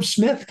even Irv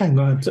Smith hung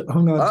on to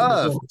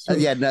results. So.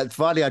 Yeah, no,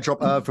 finally I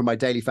dropped Irv from my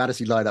daily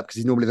fantasy lineup because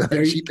he's normally the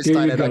cheapest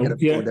tight end I can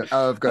afford.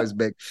 Irv goes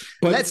big.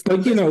 But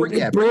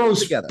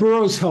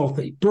Burrow's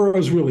healthy.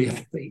 Burrow's really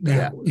healthy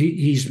now. Yeah.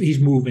 He's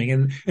moving,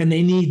 and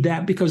they need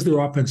that because their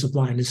offensive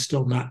line is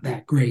still not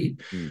that great.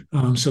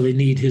 So they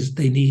need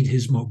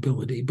his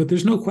mobility. But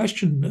there's no question.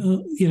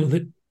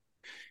 That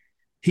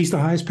he's the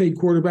highest paid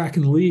quarterback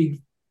in the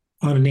league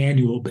on an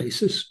annual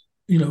basis,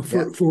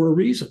 for a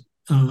reason.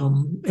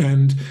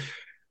 And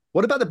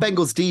what about the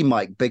Bengals D,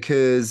 Mike?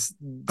 Because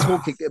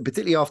talking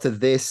particularly after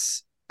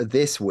this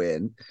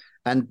win,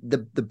 and the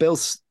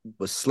Bills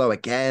was slow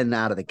again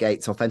out of the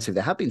gates offensively.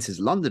 There have been since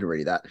London,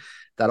 really, that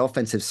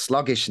offensive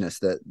sluggishness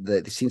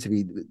that seems to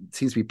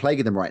be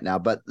plaguing them right now.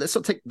 But let's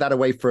not take that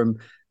away from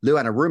Lou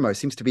Anarumo.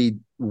 Seems to be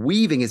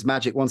weaving his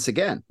magic once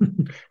again.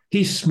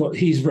 He's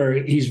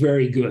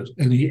very good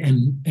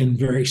and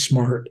very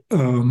smart.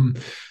 And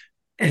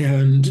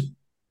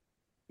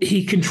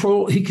he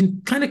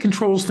kind of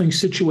controls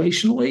things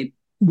situationally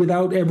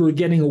without ever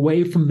getting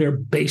away from their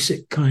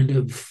basic kind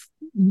of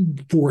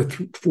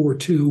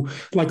 4-2,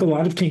 like a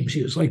lot of teams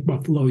use, like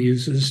Buffalo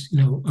uses,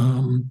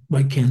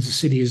 like Kansas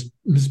City has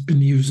been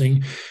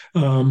using.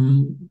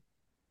 And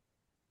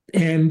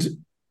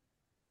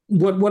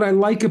what I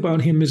like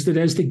about him is that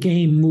as the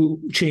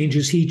game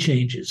changes, he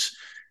changes.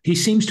 He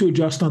seems to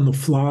adjust on the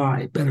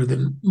fly better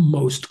than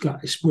most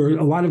guys, where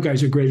a lot of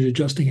guys are great at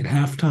adjusting at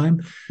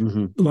halftime.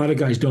 A lot of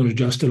guys don't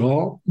adjust at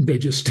all. They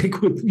just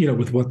stick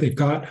with what they've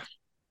got.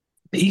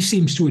 He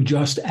seems to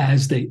adjust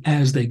as they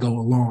go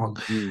along.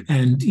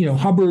 And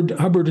Hubbard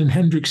and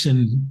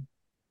Hendrickson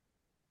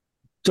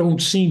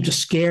don't seem to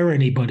scare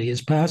anybody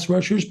as pass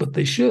rushers, but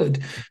they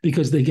should,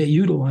 because they get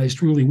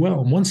utilized really well.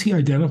 And once he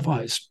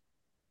identifies,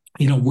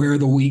 where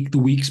the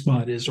weak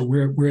spot is, or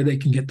where they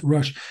can get the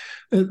rush,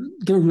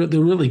 they're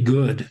really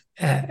good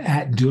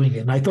at doing it.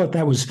 And I thought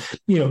that was,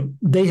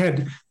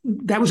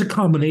 that was a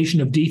combination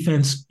of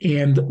defense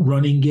and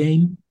running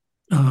game.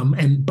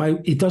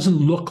 It doesn't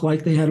look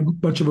like they had a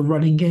bunch of a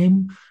running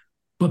game,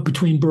 but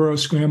between Burrow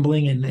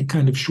scrambling and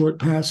kind of short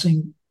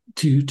passing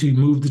to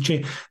move the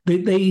chain,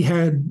 they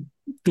had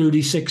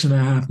 36 and a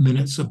half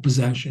minutes of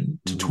possession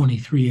to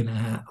 23 and a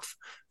half.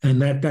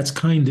 And that's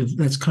kind of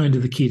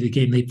the key to the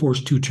game. They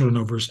forced 2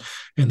 turnovers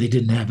and they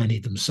didn't have any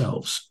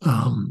themselves.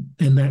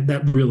 And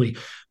that really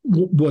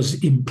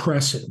was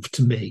impressive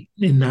to me.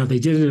 And now they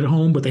did it at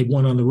home, but they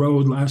won on the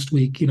road last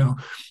week,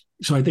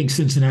 So I think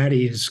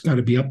Cincinnati has got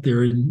to be up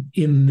there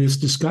in this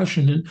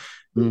discussion.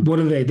 And what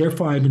are they? They're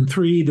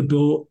 5-3.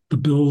 The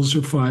Bills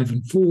are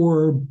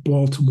 5-4.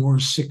 Baltimore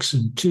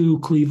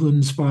 6-2.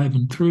 Cleveland's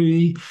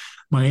 5-3.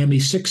 Miami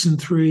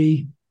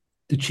 6-3.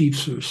 The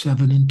Chiefs are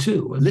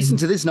 7-2. Listen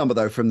to this number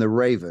though from the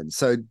Ravens.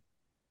 So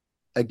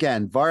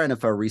again, via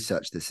NFL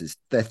research,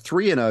 they're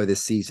 3-0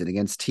 this season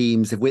against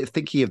teams. If we're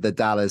thinking of the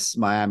Dallas,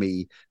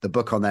 Miami, the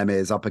book on them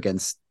is up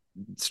against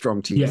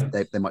strong teams.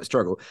 Yeah. They might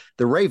struggle.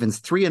 The Ravens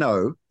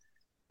 3-0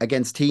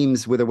 against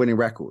teams with a winning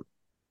record.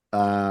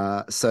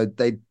 So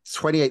they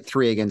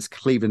 28-3 against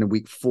Cleveland in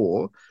week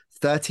 4,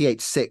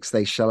 38-6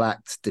 they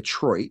shellacked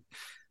Detroit,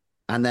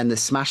 and then they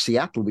smashed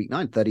Seattle week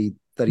 9,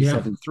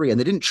 37-3, and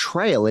they didn't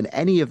trail in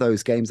any of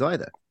those games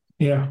either.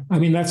 Yeah, I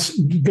mean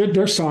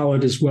they're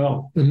solid as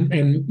well,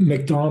 and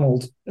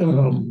McDonald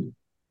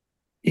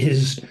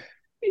it's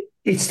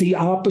the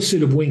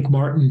opposite of Wink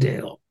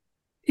Martindale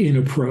in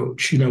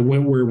approach,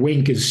 where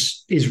Wink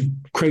is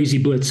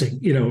crazy blitzing,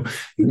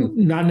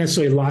 not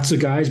necessarily lots of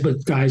guys,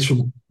 but guys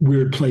from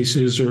weird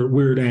places or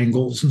weird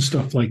angles and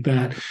stuff like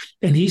that.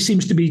 And he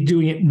seems to be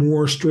doing it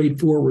more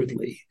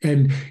straightforwardly.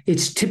 And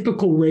it's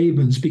typical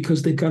Ravens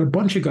because they've got a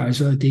bunch of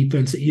guys on the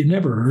defense that you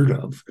never heard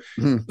of,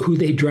 who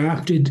they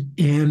drafted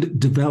and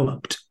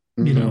developed.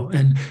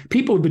 And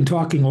people have been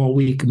talking all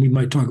week, and we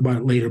might talk about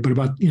it later, but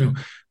about,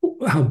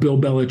 how Bill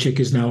Belichick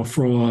is now a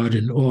fraud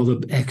and all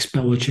the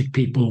ex-Belichick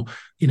people,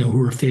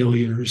 who are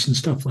failures and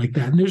stuff like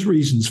that. And there's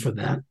reasons for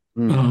that,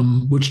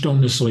 which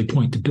don't necessarily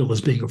point to Bill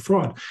as being a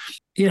fraud.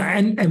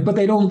 But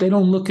they don't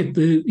look at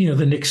the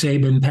Nick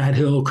Saban, Pat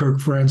Hill, Kirk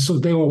Ferentz. So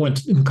they all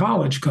went in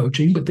college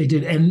coaching, but they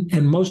did.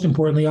 And most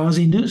importantly,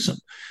 Ozzie Newsome.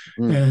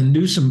 And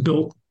Newsome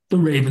built the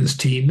Ravens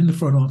team in the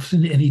front office,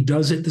 and he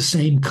does it the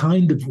same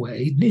kind of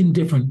way in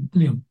different,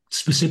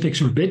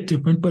 specifics are a bit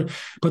different, but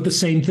the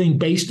same thing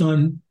based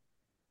on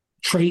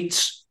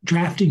traits,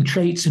 drafting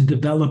traits and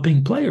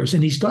developing players.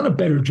 And he's done a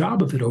better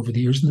job of it over the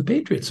years than the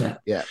Patriots have.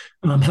 Yeah.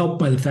 Helped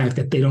by the fact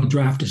that they don't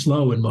draft as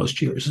low in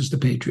most years as the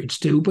Patriots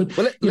do. But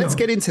let's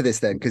get into this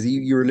then, because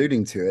you're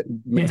alluding to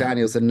it.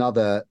 McDaniel's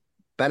another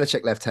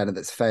Belichick lieutenant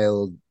that's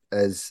failed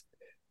as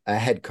a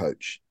head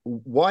coach.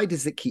 Why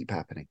does it keep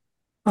happening?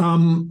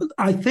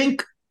 I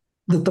think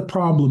that the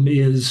problem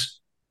is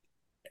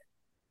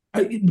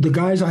the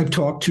guys I've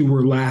talked to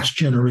were last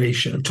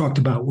generation. I've talked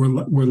about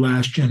were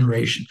last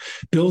generation.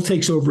 Bill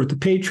takes over at the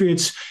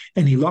Patriots,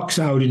 and he lucks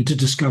out into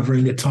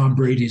discovering that Tom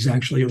Brady is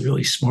actually a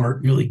really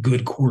smart, really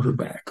good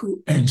quarterback.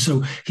 And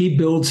so he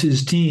builds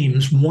his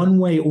teams one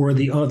way or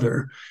the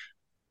other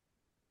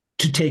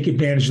to take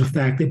advantage of the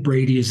fact that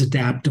Brady is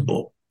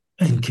adaptable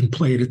and can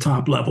play at a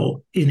top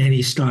level in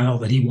any style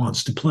that he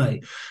wants to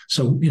play.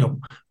 So,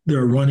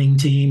 they're a running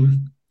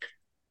team.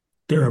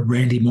 They're a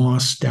Randy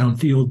Moss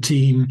downfield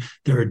team.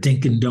 They're a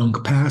dink and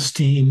dunk pass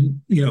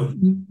team.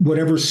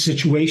 Whatever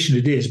situation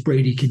it is,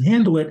 Brady can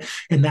handle it.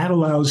 And that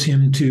allows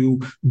him to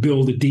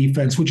build a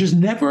defense, which is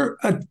never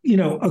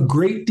a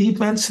great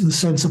defense in the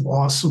sense of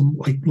awesome,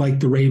 like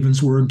the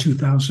Ravens were in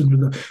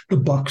 2000 or the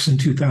Bucks in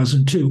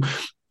 2002.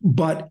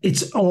 But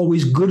it's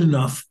always good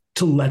enough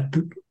to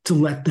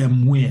let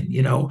them win,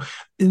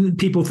 And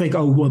people think,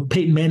 oh, well,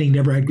 Peyton Manning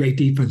never had great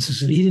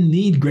defenses. And he didn't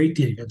need great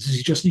defenses.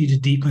 He just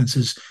needed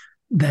defenses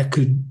that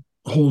could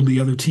hold the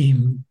other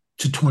team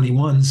to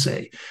 21,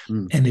 say.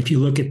 And if you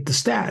look at the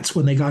stats,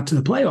 when they got to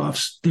the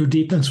playoffs, their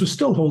defense was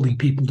still holding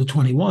people to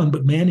 21,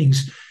 but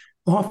Manning's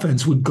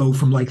offense would go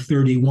from like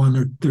 31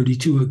 or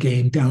 32 a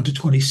game down to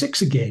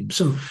 26 a game.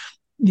 So,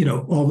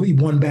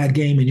 one bad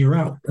game and you're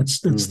out.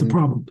 That's the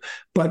problem.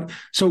 But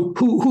so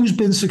who's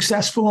been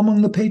successful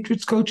among the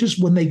Patriots coaches?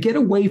 When they get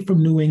away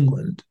from New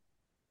England,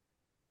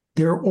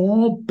 they're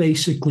all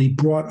basically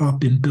brought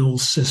up in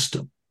Bill's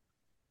system,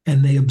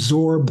 and they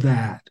absorb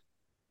that.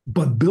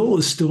 But Bill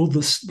is still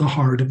the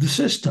heart of the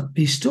system.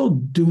 He's still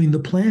doing the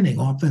planning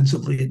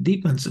offensively and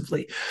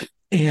defensively.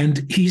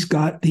 And he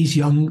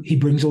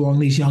brings along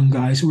these young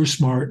guys who are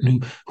smart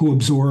and who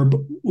absorb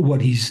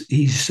what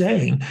he's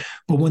saying.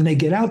 But when they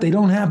get out, they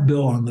don't have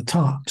Bill on the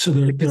top. So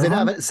they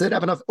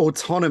have enough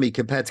autonomy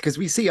compared to, because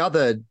we see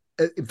other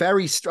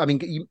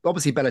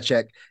obviously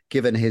Belichick,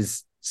 given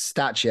his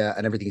stature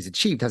and everything he's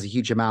achieved, has a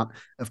huge amount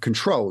of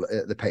control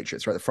at the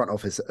Patriots, right? The front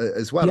office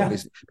as well. Yeah.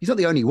 He's not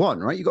the only one,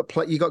 right? You got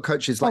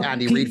coaches like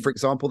Andy Reid, for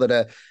example, that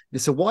are.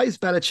 So why is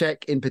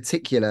Belichick in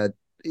particular?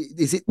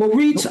 Is it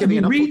Reid's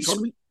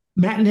autonomy?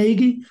 Matt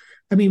Nagy.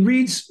 I mean,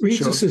 Reid's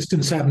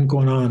assistants haven't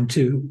gone on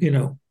to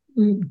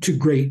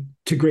great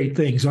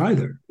things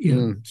either.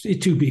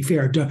 To be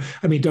fair,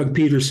 Doug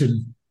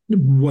Peterson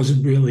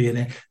wasn't really in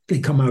it. They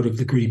come out of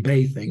the Green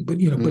Bay thing, but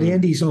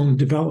Andy's own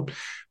developed.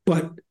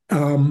 But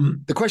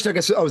the question I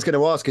guess I was going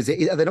to ask is: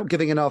 are they not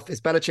giving enough? Is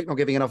Belichick not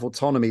giving enough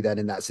autonomy then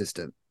in that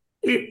system?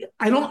 It's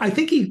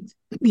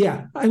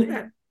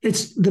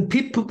the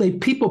people.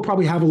 People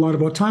probably have a lot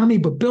of autonomy,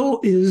 but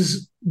Bill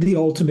is the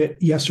ultimate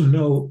yes or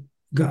no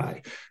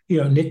guy.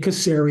 Nick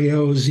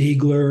Caserio,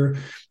 Ziegler,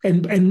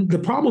 and the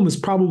problem is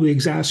probably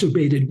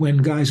exacerbated when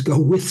guys go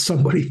with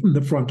somebody from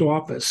the front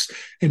office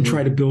and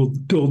try to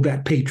build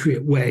that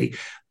Patriot way.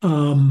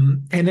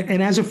 And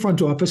as a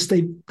front office,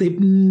 they've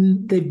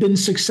been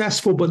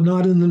successful, but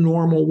not in the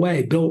normal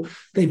way.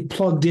 They've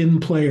plugged in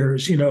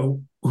players,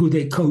 who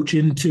they coach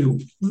into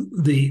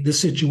the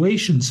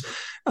situations.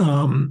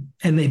 And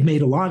they've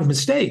made a lot of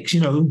mistakes,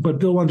 but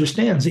Bill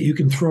understands that you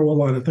can throw a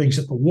lot of things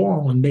at the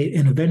wall and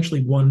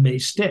eventually one may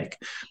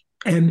stick.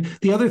 And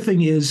the other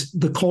thing is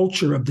the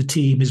culture of the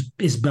team is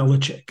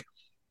Belichick.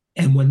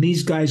 And when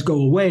these guys go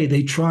away,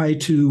 they try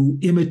to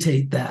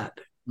imitate that.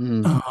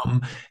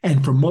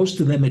 And for most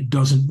of them, it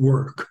doesn't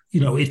work.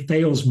 It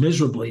fails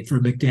miserably for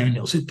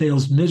McDaniels. It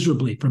fails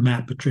miserably for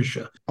Matt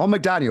Patricia. On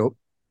McDaniel,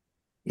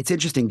 it's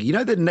interesting.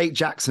 The Nate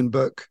Jackson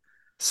book,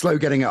 Slow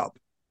Getting Up?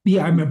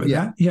 Yeah, I remember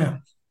that. Yeah.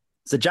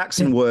 So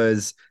Jackson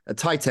was a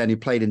tight end who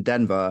played in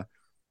Denver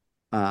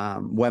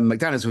when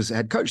McDaniels was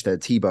head coach there,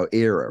 Tebow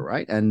era,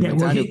 right? And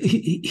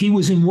he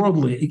was in World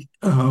League,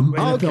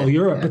 NFL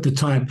Europe at the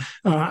time.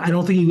 I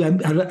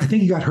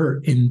think he got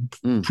hurt in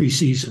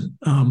preseason,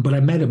 but I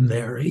met him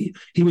there. He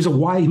was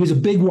a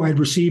big wide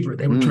receiver.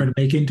 They were trying to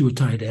make into a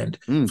tight end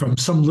from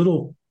some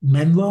little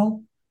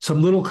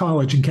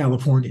college in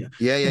California.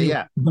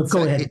 Yeah. But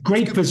go ahead.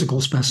 Great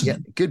physical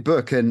specimen. Yeah, good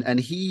book. And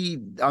he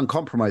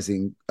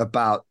uncompromising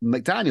about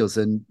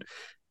McDaniels. And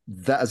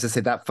that, as I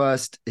said,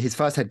 his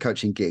first head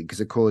coaching gig,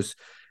 because of course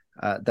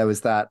there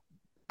was that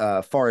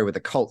foray with the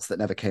Colts that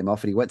never came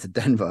off, and he went to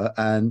Denver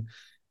and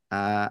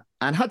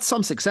had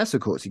some success,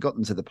 of course. He got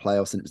them to the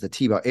playoffs, and it was the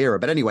Tebow era.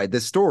 But anyway, the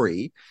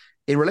story,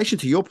 in relation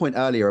to your point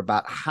earlier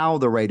about how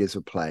the Raiders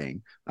were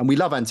playing, and we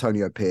love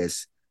Antonio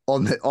Pierce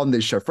on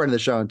this show, friend of the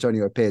show,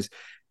 Antonio Pierce.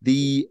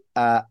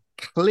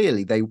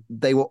 Clearly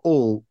they were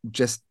all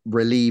just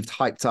relieved,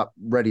 hyped up,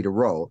 ready to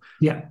roll.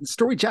 Yeah. The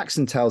story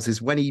Jackson tells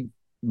is when he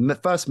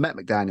first met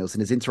McDaniels and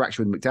his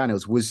interaction with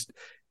McDaniels was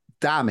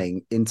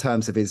damning in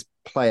terms of his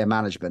player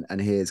management and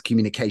his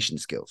communication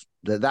skills.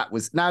 That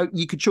was, now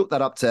you could chalk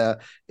that up to,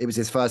 it was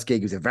his first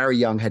gig. He was a very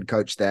young head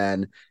coach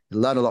then. He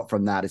learned a lot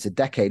from that. It's a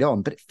decade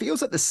on, but it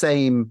feels like the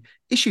same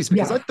issues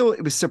because I thought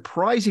it was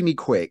surprisingly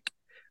quick.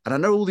 And I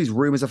know all these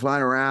rumors are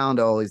flying around.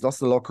 Oh, he's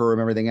lost the locker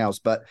room, everything else,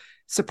 but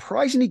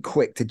surprisingly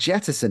quick to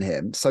jettison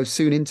him so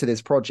soon into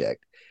this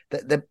project.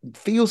 That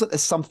feels like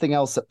there's something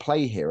else at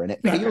play here, and it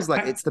feels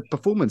like it's the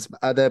performance,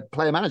 the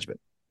player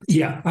management.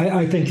 Yeah,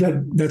 I think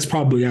that's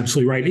probably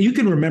absolutely right. You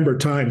can remember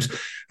times.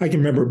 I can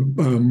remember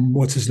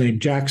what's his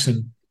name,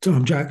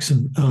 Tom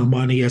Jackson on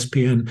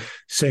ESPN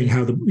saying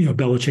how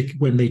Belichick,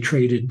 when they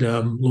traded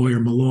Lawyer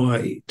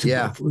Malloy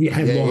had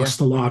lost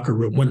the locker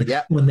room when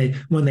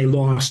they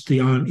lost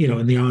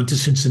in the on to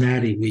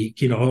Cincinnati week,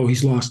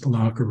 he's lost the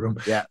locker room.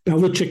 Yeah.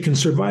 Belichick can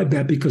survive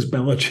that because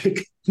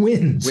Belichick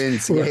wins.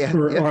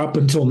 Or up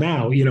until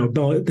now,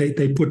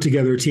 they put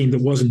together a team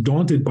that wasn't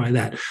daunted by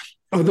that.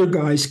 Other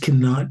guys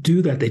cannot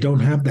do that. They don't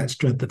have that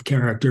strength of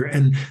character,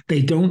 and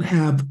they don't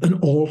have an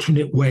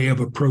alternate way of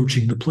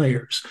approaching the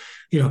players.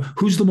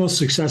 Who's the most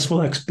successful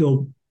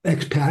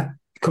expat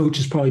coach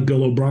is probably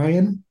Bill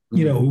O'Brien,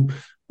 who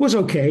was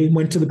okay,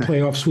 went to the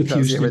playoffs with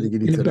Houston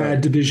in a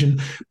bad division.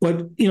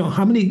 But,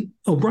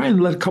 O'Brien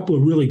let a couple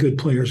of really good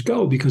players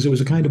go because it was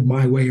a kind of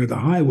my way or the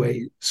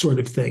highway sort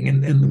of thing.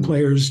 And the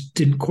players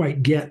didn't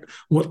quite get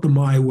what the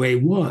my way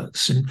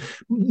was. And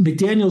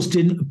McDaniels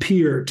didn't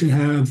appear to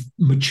have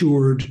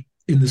matured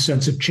in the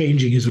sense of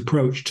changing his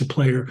approach to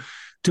player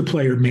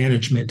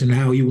management and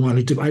how he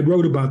wanted to. I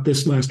wrote about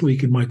this last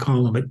week in my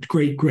column at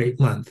great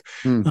length.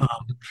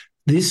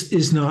 This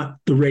is not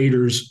the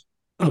Raiders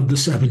of the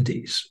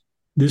 70s.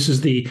 This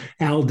is the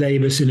Al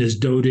Davis in his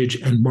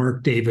dotage and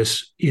Mark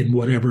Davis in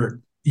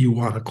whatever you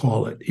want to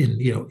call it.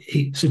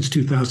 Since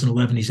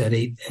 2011, he's had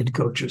 8 head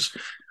coaches.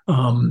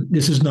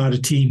 This is not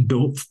a team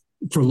built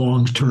for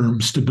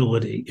long-term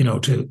stability,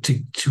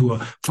 to a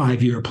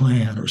 5-year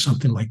plan or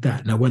something like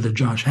that. Now, whether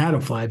Josh had a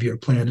 5-year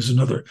plan is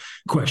another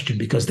question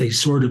because they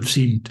sort of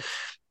seemed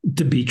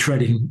to be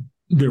treading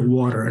their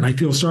water. And I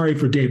feel sorry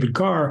for David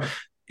Carr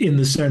in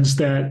the sense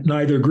that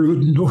neither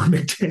Gruden nor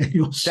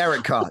McDaniels.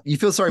 Derek Carr. You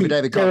feel sorry for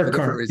David Carr. Derek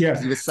Carr,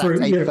 He was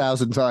sacked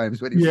 8,000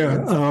 times.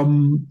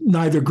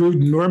 Neither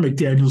Gruden nor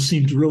McDaniels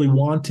seem to really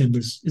want him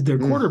as their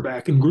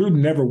quarterback. And Gruden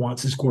never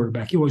wants his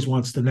quarterback. He always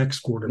wants the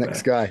next quarterback.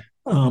 Next guy.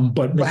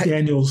 But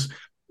McDaniels,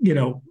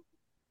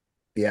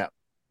 yeah,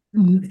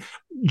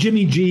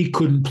 Jimmy G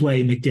couldn't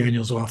play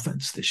McDaniels'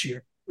 offense this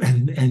year.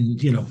 And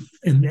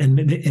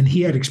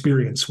he had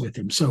experience with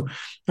him. So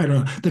I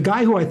don't know. The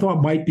guy who I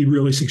thought might be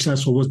really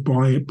successful was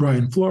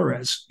Brian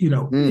Flores,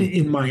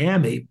 in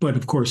Miami. But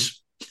of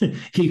course,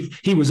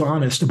 he was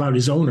honest about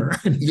his owner.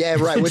 Yeah,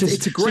 right.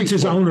 It's a great since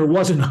his owner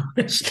wasn't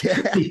honest,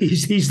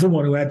 he's the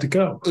one who had to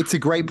go. It's a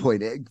great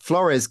point.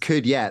 Flores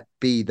could yet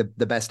be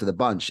the best of the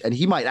bunch, and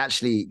he might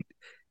actually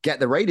get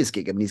the Raiders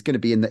gig. I mean, he's going to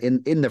be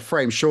in the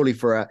frame surely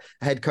for a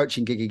head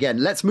coaching gig again.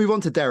 Let's move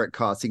on to Derek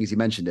Carr, seeing as you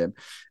mentioned him.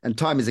 And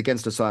time is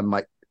against us. I'm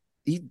like,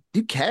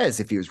 who cares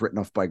if he was written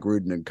off by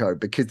Gruden and co?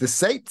 Because the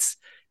Saints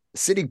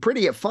sitting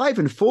pretty at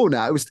 5-4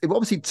 now. It was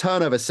obviously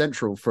turnover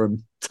central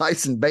from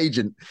Tyson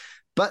Bagent,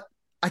 but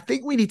I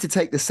think we need to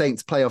take the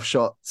Saints playoff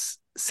shots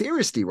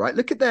seriously, right?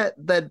 Look at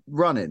their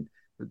running.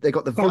 They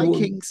got the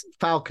Vikings,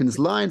 Falcons,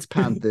 Lions,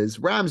 Panthers,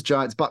 Rams,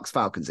 Giants, Bucks,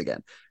 Falcons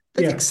again.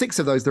 I think 6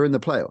 of those, they're in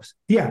the playoffs.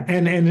 Yeah,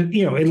 and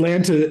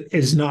Atlanta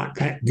is not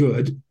that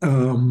good.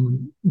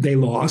 They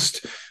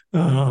lost.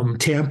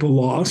 Tampa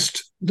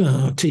lost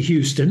to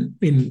Houston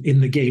in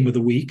the game of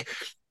the week,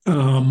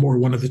 or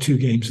one of the 2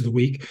 games of the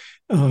week.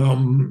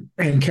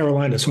 And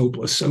Carolina's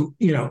hopeless. So,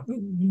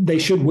 they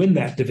should win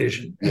that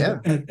division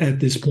at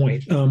this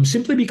point,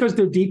 simply because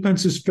their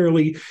defense is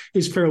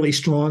fairly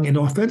strong, and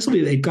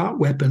offensively they've got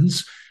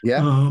weapons.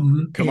 Yeah,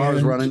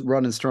 Kamara's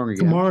running strong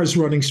again. Kamara's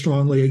running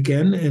strongly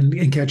again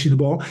and catching the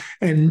ball.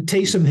 And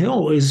Taysom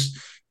Hill is,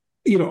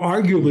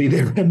 arguably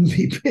their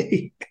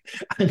MVP.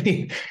 I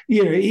mean,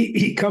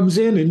 he comes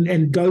in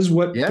and does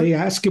what they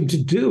ask him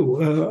to do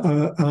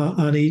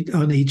on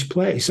each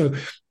play. So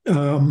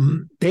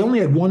they only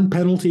had 1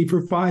 penalty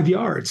for 5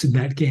 yards in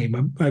that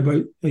game.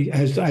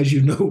 As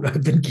you know,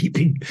 I've been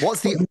keeping.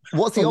 What's the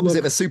opposite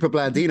of a Super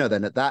Blandino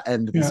then at that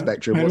end of the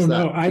spectrum? I don't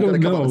know. I don't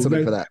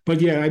know.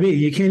 But I mean,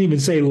 you can't even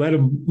say let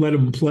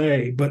him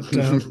play. But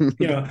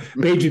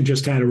Bagent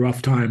just had a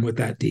rough time with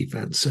that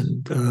defense,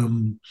 and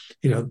the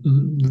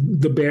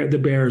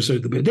Bears are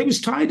the Bears. They was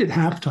tied at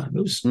halftime.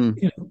 It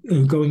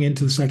was going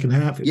into the second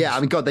half. I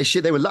mean, God, they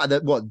were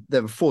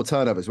there were 4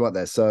 turnovers, weren't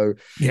there? So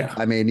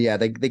I mean,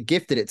 they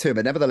gifted it to him,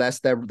 but nevertheless,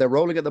 they're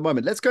rolling at the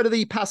moment. Let's go to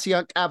the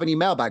Passyunk Avenue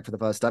mailbag for the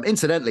first time.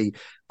 Incidentally,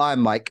 I'm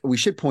Mike. We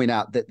should point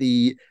out that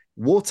the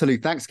Waterloo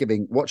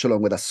Thanksgiving watch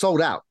along with us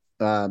sold out.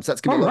 So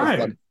that's going to be a lot of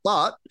fun.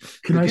 But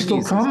can I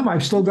still come?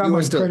 I've still got my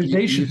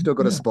accreditation. You've still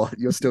got a spot.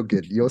 You're still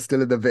good. You're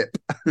still in the VIP,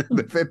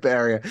 the VIP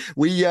area.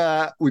 We've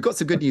got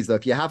some good news though.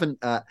 If you haven't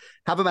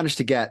managed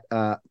to get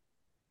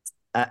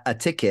a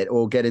ticket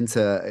or get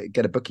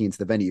a booking into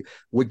the venue,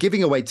 we're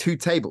giving away 2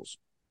 tables.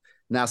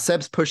 Now,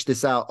 Seb's pushed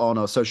this out on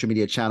our social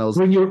media channels.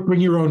 Bring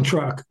your own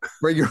truck.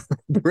 Bring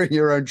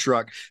your own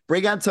truck.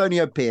 Bring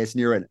Antonio Pierce and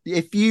you're in.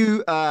 If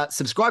you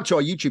subscribe to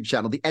our YouTube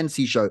channel, the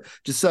NC Show,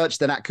 just search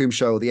the Nat Coombs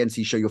Show or the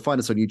NC Show. You'll find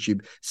us on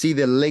YouTube. See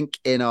the link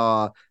in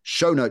our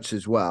show notes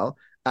as well.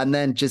 And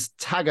then just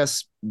tag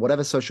us,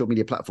 whatever social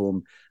media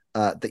platform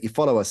that you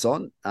follow us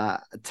on.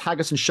 Tag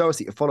us and show us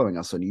that you're following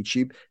us on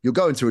YouTube. You'll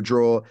go into a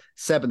draw.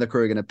 Seb and the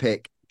crew are going to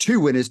pick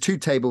 2 winners, 2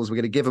 tables. We're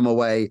going to give them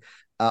away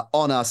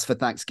on us for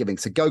Thanksgiving.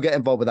 So go get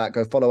involved with that.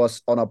 Go follow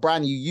us on our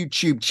brand new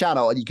YouTube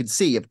channel. And you can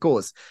see, of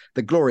course,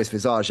 the glorious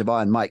visage of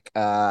Iron Mike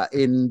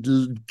in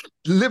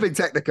living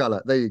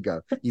Technicolor. There you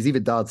go. He's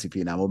even dancing for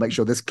you now. We'll make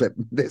sure this clip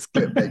makes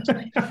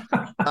it.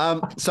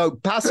 So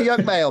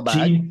Passyunk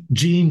mailbag.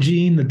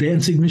 Gene, the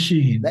dancing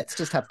machine. Let's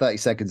just have 30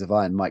 seconds of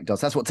Iron Mike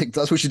does. That's what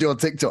we should do on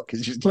TikTok.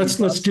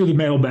 Let's do the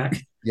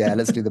mailbag. Yeah,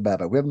 let's do the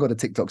mailbag. We haven't got a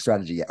TikTok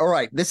strategy yet. All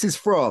right. This is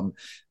from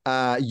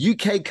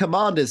UK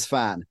Commanders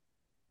fan.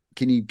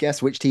 Can you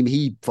guess which team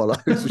he follows?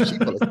 She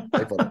follows.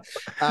 They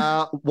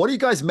follow. What do you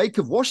guys make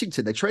of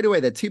Washington? They trade away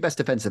their 2 best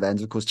defensive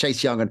ends, of course,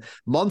 Chase Young and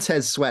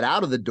Montez Sweat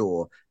out of the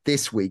door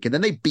this week, and then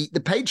they beat the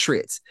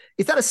Patriots.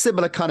 Is that a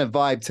similar kind of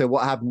vibe to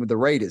what happened with the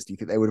Raiders? Do you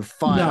think they would have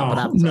fired up an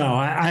appetite? No,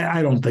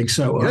 I don't think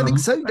so. You don't think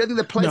so? You don't think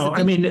the players? No,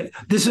 I mean,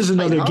 this is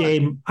another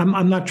game.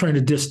 I'm not trying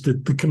to diss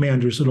the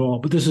Commanders at all,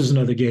 but this is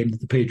another game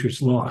that the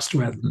Patriots lost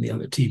rather than the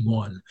other team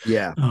won.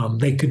 Yeah.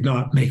 They could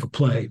not make a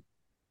play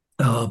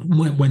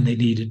when they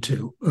needed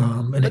to.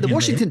 But the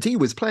Washington team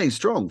was playing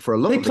strong for a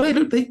long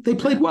time. They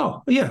played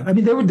well. Yeah. I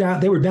mean, they were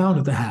down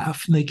at the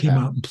half and they came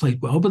out and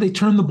played well, but they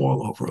turned the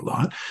ball over a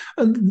lot.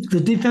 And the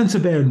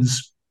defensive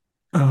ends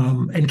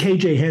and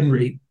KJ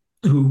Henry,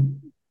 who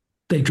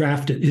they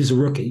drafted, is a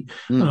rookie,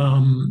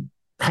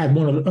 had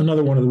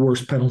another one of the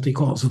worst penalty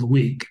calls of the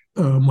week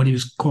when he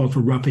was called for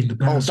roughing the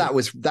passer. Oh,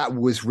 that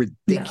was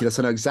ridiculous.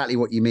 Yeah. I know exactly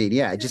what you mean.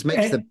 Yeah. It just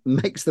makes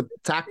the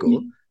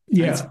tackle.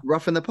 Yeah,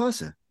 roughing the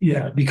passer.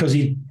 Yeah, because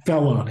he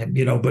fell on him,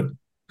 but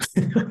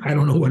I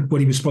don't know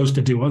what he was supposed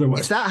to do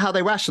otherwise. Is that how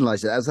they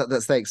rationalized it?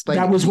 That's they explained.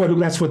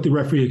 That's what the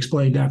referee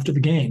explained after the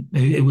game.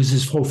 It was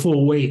his whole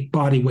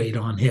body weight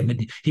on him,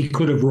 and he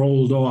could have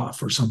rolled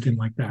off or something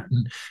like that.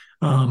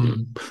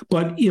 And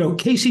but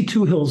Casey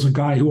Tuhill's a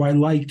guy who I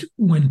liked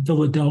when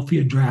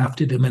Philadelphia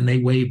drafted him, and they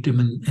waived him,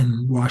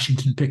 and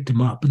Washington picked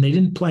him up, and they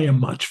didn't play him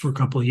much for a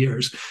couple of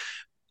years,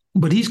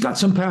 but he's got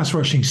some pass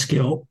rushing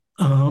skill.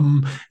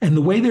 And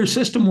the way their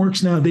system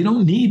works now, they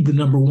don't need the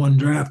number one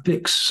draft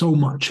picks so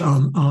much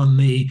on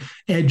the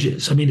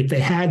edges. I mean, if they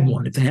had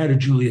a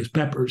Julius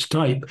Peppers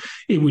type,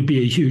 it would be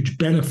a huge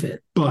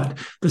benefit. But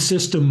the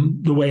system,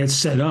 the way it's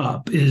set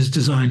up, is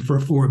designed for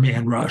a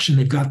 4-man rush, and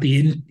they've got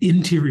the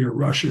interior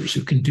rushers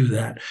who can do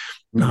that.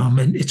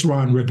 And it's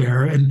Ron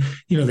Rivera, and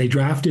they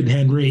drafted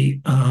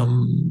Henry.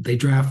 They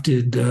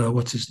drafted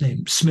what's his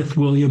name, Smith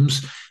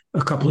Williams,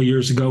 a couple of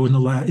years ago in the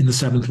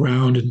 7th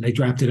round, and they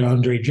drafted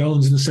Andre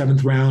Jones in the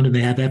 7th round, and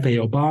they have F.A.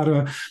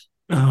 Obata,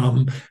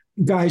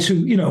 guys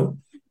who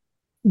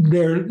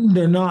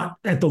they're not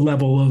at the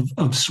level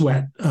of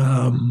Sweat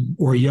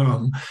or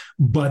Young,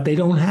 but they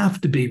don't have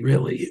to be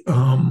really.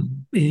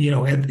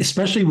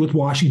 Especially with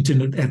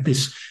Washington at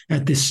this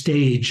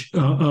stage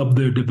of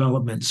their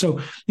development. So,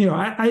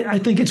 I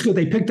think it's good.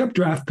 They picked up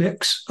draft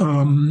picks.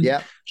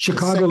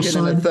 Chicago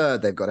second and a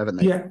third they've got, haven't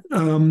they? Yeah.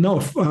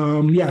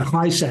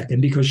 High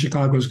second, because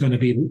Chicago's going to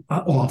be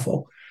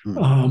awful.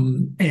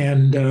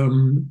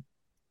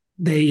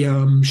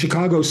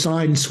 Chicago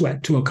signed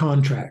Sweat to a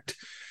contract,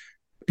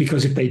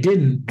 because if they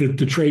didn't,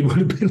 the trade would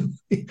have been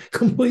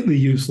completely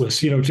useless,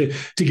 to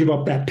give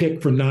up that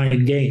pick for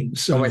 9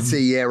 games. I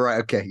see. Yeah, right.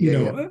 Okay.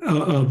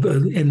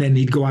 And then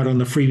he'd go out on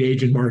the free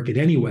agent market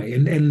anyway.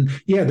 And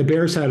the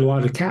Bears had a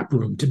lot of cap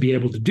room to be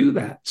able to do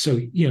that. So,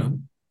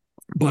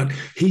 but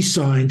he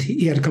signed.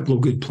 He had a couple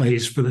of good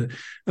plays for the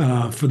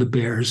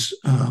Bears.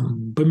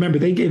 But remember,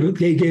 they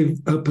gave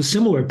up a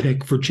similar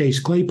pick for Chase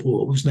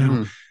Claypool, who's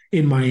now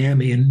in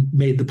Miami and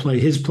made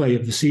his play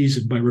of the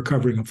season by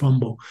recovering a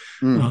fumble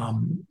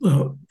for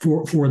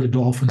the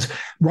Dolphins.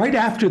 Right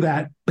after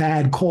that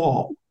bad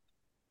call,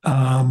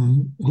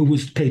 who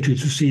was the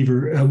Patriots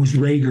receiver, was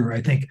Rager,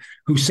 I think,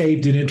 who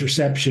saved an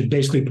interception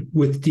basically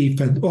with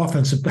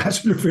offensive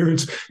pass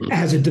interference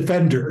as a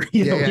defender.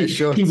 He did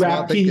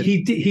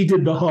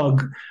the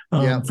hug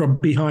from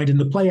behind. In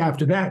the play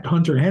after that,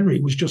 Hunter Henry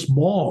was just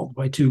mauled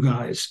by 2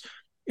 guys,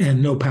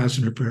 and no pass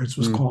interference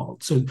was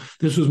called. So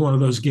this was one of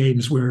those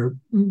games where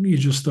you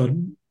just thought,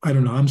 I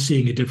don't know, I'm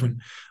seeing a different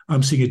a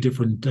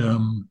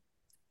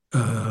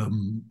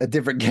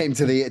different game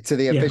to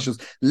the officials.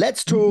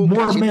 Let's talk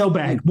more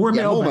mailbag. More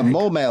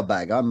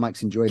mailbag. I'm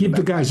Mike's enjoying. Give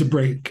the guys a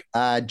break.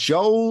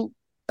 Joel.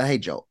 Hey,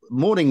 Joel.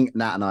 Morning,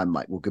 Nat, and I'm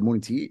Mike. Well, good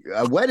morning to you.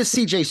 Where does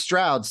CJ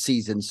Stroud's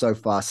season so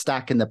far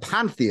stack in the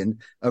pantheon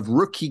of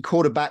rookie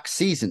quarterback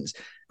seasons?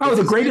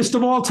 The greatest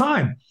of all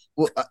time.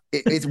 Well,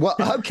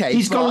 okay.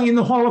 He's going in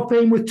the Hall of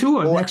Fame with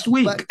Tua next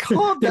week.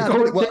 They're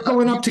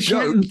going up to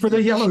Canton for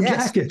the Yellow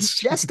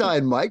Jackets. Yes,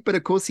 Iron Mike, but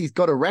of course he's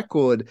got a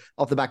record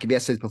off the back of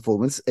yesterday's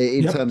performance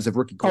in terms of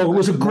rookie quarterback. It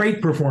was a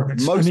great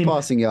performance. Most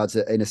passing yards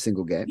in a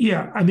single game.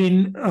 Yeah,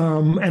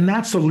 and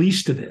that's the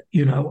least of it.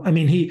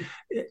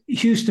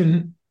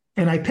 Houston.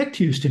 And I picked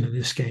Houston in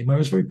this game. I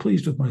was very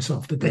pleased with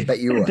myself that they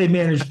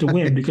managed to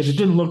win, because it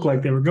didn't look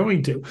like they were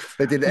going to.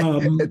 They did,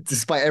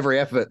 despite every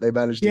effort, they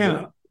managed to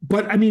win.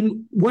 But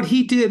what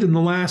he did in the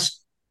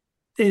last,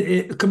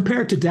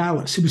 compared to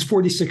Dallas, it was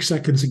 46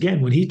 seconds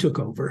again when he took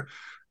over,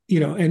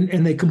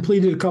 and they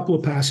completed a couple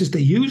of passes. They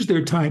used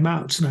their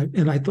timeouts,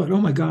 and I thought, oh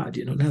my God,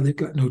 now they've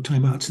got no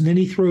timeouts. And then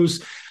he throws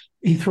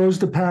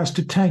the pass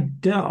to Tank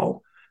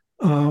Dell.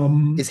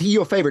 Is he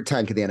your favorite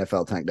tank in the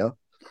NFL, Tank Dell?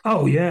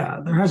 Oh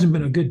yeah, there hasn't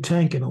been a good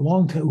tank in a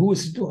long time. What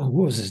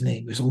was his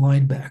name? He was a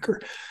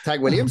linebacker.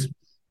 Tank Williams.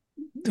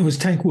 It was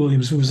Tank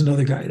Williams, who was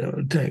another guy.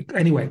 Tank.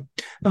 Anyway,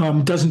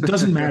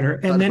 doesn't matter.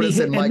 And then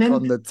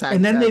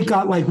they've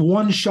got like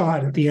one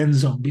shot at the end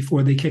zone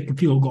before they kick the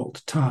field goal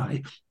to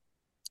tie,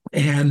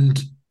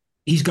 and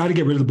he's got to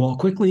get rid of the ball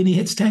quickly, and he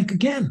hits Tank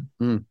again.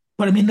 But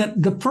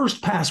the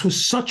first pass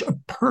was such a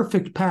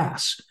perfect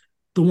pass.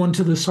 The one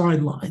to the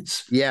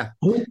sidelines. Yeah.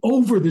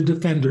 Over the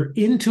defender,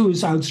 into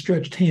his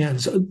outstretched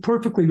hands,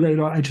 perfectly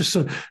laid out. I just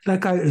saw that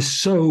guy is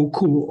so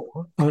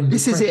cool.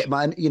 This is it,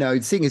 man.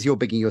 Seeing as you're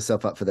bigging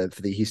yourself up for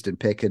the Houston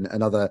pick and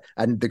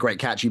the great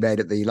catch you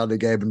made at the London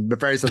game and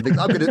various other things,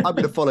 I'm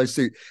gonna follow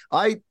suit.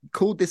 I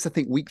called this, I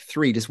think, week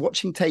 3, just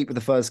watching tape of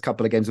the first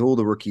couple of games of all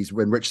the rookies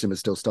when Richardson was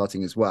still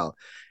starting as well.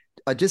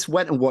 I just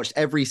went and watched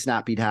every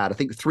snap he'd had. I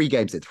think 3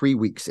 games in, 3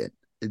 weeks in.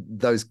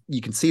 Those,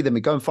 you can see them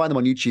and go and find them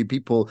on YouTube.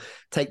 People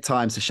take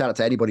time, to shout out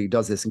to anybody who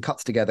does this and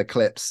cuts together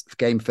clips,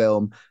 game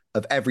film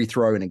of every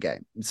throw in a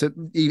game. So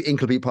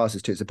incomplete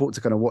passes too. It's important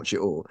to kind of watch it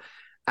all.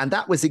 And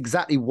that was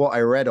exactly what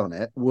I read on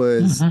it,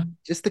 was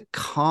just the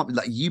calm,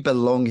 like, you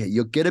belong here.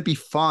 You're going to be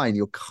fine.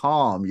 You're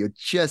calm. There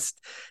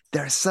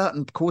are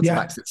certain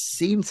quarterbacks that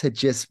seem to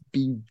just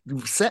be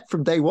set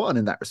from day one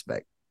in that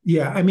respect.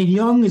 Yeah,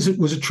 Young was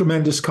a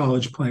tremendous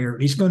college player.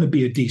 He's going to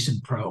be a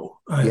decent pro.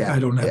 I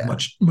don't have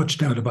much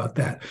doubt about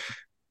that.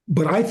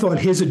 But I thought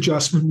his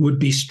adjustment would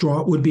be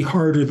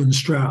harder than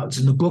Stroud's.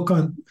 In the book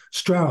on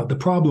Stroud, the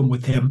problem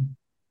with him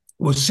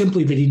was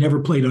simply that he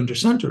never played under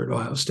center at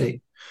Ohio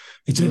State.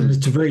 It's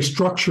a very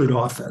structured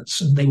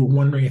offense, and they were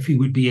wondering if he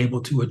would be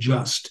able to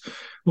adjust.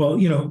 Well,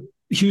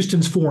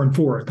 Houston's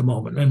 4-4 at the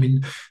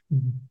moment.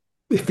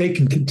 If they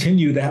can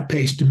continue that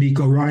pace,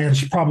 D'Amico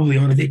Ryan's probably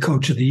going to be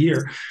coach of the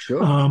year.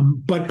 Sure.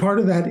 But part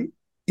of that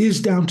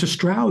is down to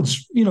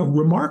Stroud's,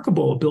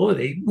 remarkable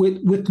ability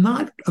with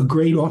not a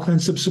great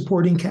offensive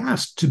supporting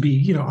cast to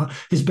be,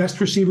 his best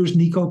receiver is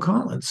Nico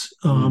Collins,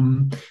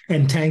 and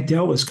Tank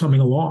Dell is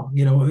coming along,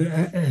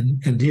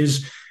 and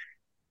his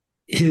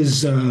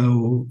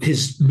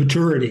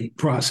maturity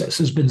process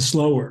has been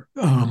slower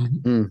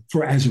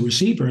for as a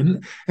receiver,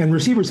 and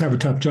receivers have a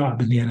tough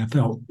job in the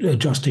NFL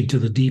adjusting to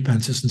the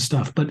defenses and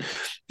stuff. But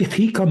if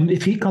he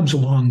comes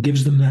along,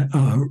 gives them that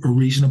a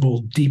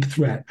reasonable deep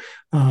threat.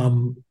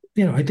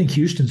 I think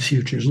Houston's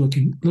future is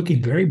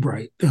looking very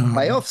bright.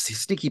 Playoffs,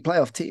 sneaky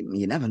playoff team.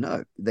 You never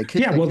know. They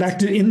could. Yeah,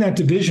 in that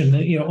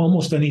division,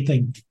 almost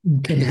anything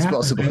can happen.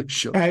 Possible,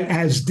 sure.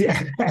 As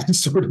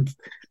sort of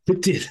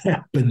it did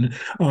happen.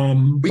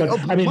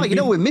 Mike,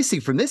 we're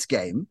missing from this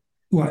game.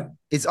 What?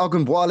 It's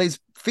Ogunbowale's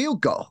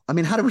field goal. I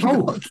mean, how do we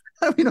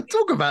not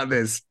talk about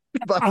this?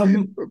 But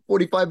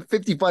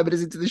 55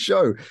 minutes into the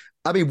show.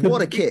 I mean,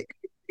 what a kick.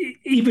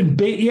 Even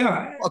big,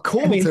 yeah. A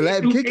call to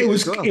let him kick it.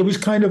 It was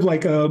kind of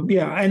like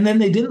and then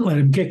they didn't let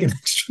him kick an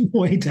extra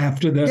point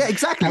after the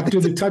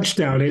the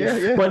touchdown.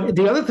 But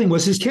the other thing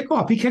was his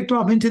kickoff. He kicked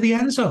off into the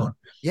end zone.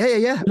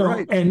 Yeah.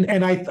 Right.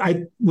 And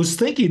I was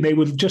thinking they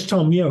would just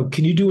tell him,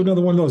 can you do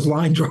another one of those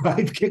line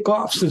drive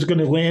kickoffs that's going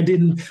to land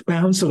in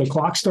bounds so the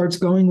clock starts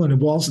going when the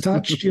ball's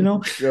touched,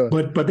 Sure.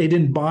 But they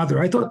didn't bother.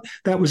 I thought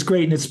that was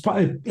great, and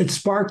it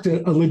sparked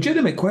a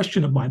legitimate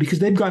question of mine because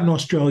they've got an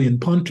Australian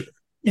punter.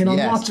 And on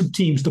lots of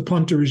teams, the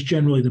punter is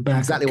generally the backup.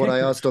 Exactly what I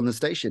asked on the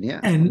station,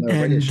 yeah.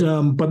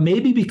 But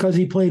maybe because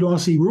he played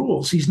Aussie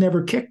rules, he's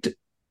never kicked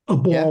a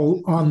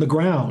ball on the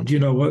ground,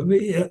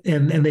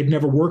 and they've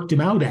never worked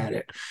him out at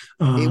it.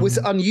 It was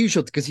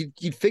unusual because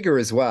you'd figure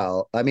as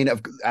well. I mean,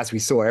 as we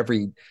saw,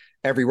 every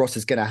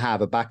roster's going to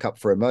have a backup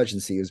for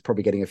emergency who's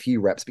probably getting a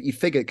few reps. But you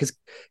figure, because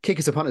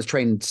kickers and punters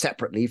train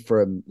separately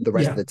from the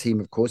rest of the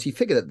team, of course, you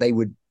figure that they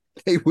would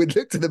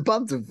look to the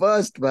punter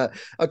first. But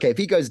okay, if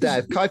he goes down,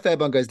 if Kai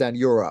Fairbairn goes down,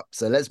 you're up.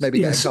 So let's maybe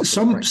get a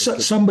couple.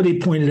 Somebody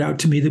pointed out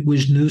to me that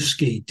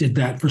Wisniewski did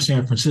that for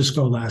San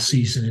Francisco last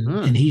season,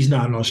 and he's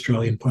not an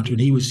Australian punter, and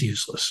he was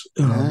useless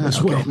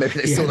as well. Maybe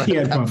they saw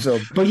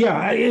that. But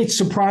yeah, it's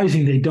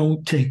surprising they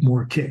don't take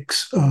more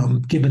kicks,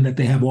 given that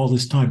they have all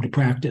this time to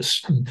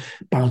practice and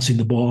bouncing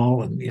the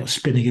ball and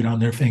spinning it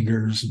on their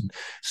fingers and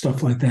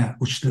stuff like that,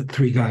 which the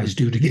three guys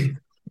do together.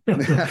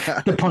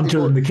 The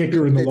punter and the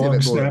kicker and the long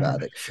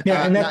snap.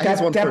 Yeah, and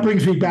that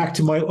brings me back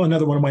to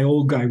another one of my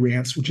old guy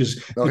rants, which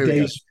is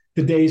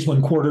the days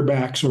when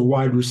quarterbacks or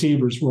wide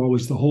receivers were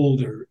always the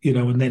holder,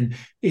 and then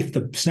if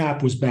the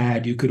snap was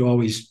bad, you could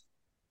always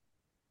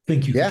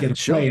think you could get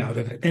a play out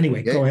of it.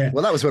 Anyway, go ahead.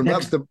 Well, that was the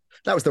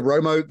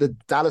Romo, the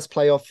Dallas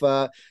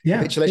playoff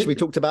capitulation we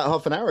talked about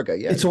half an hour ago.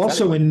 Yeah, it's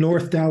also in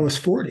North Dallas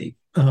 40,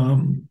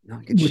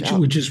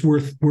 which is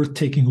worth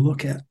taking a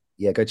look at.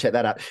 Yeah, go check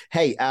that out.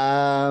 Hey,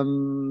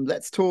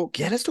 let's talk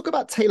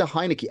about Taylor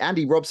Heineke.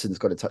 Andy Robson's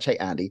got in touch. Hey,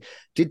 Andy,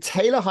 did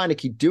Taylor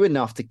Heineke do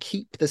enough to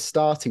keep the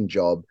starting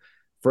job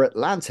for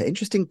Atlanta?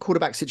 Interesting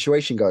quarterback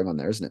situation going on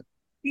there, isn't it?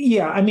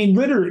 Yeah, I mean,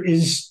 Ritter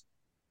is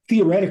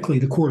theoretically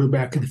the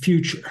quarterback of the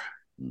future.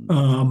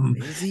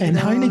 And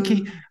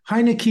Heineke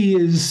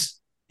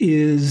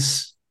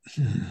is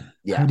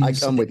yeah,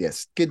 I'm with you.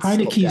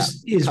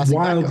 Heineke is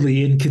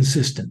wildly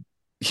inconsistent.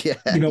 Yeah,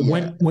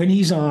 when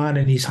he's on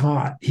and he's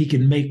hot, he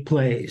can make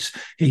plays.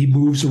 He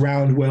moves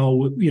around well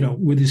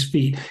with his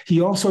feet.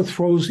 He also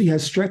he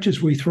has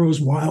stretches where he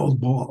throws wild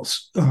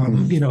balls.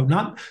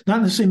 Not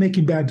necessarily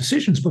making bad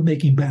decisions, but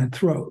making bad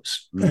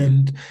throws.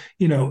 And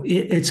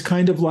it's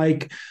kind of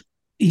like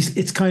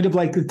it's kind of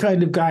like the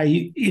kind of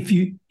guy if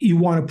you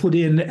want to put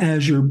in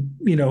as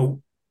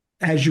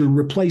your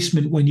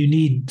replacement when you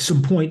need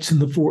some points in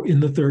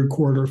the third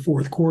quarter,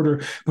 fourth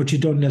quarter, but you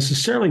don't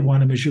necessarily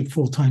want him as your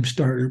full-time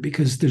starter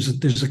because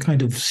there's a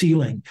kind of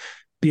ceiling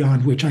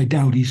beyond which I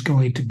doubt he's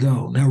going to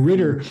go. Now,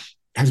 Ritter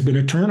has been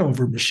a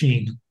turnover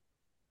machine,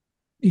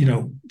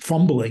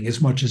 fumbling as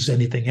much as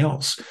anything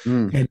else.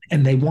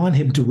 And they want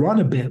him to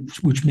run a bit,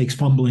 which makes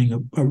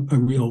fumbling a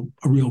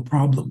real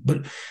problem.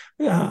 But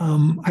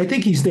I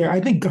think he's there. I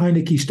think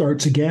Heineke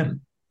starts again.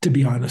 To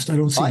be honest, I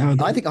don't see how.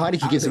 I think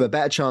Heineke gives him a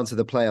better chance of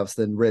the playoffs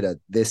than Ritter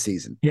this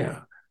season.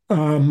 Yeah.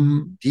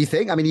 Do you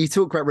think? I mean, you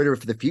talk about Ritter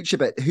for the future,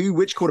 but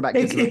which quarterback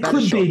gives him a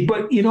better shot? It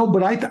could be,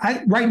 but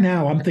I right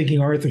now I'm thinking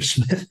Arthur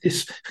Smith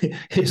is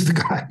the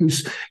guy who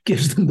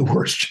gives them the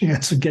worst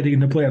chance of getting in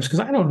the playoffs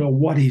because I don't know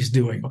what he's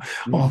doing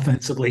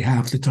offensively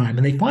half the time.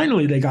 And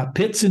they got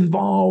Pitts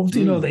involved.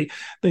 They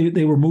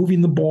were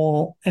moving the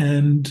ball,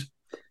 and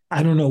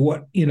I don't know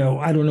what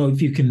I don't know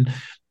if you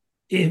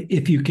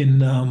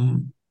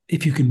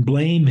can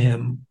blame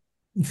him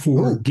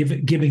for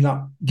giving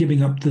up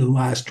the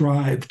last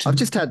drive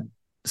to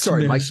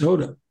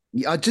Minnesota.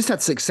 I just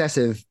had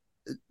successive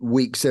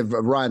weeks of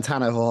Ryan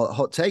Tannehill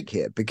hot take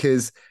here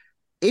because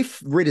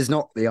if Ridder's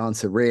not the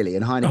answer really,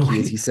 and Heineke,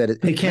 as you said,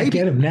 they can't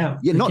get him now.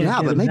 Yeah, not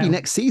now, but maybe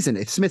next season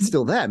if Smith's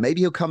still there,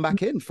 maybe he'll come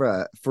back in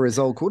for his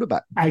old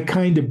quarterback. I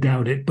kind of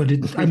doubt it, but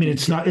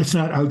it's not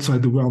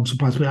outside the realms of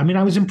possibility. I mean,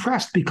 I was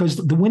impressed because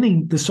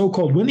the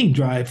so-called winning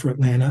drive for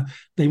Atlanta,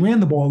 they ran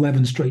the ball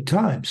 11 straight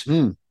times.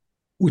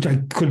 Which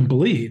I couldn't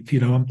believe,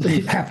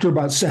 after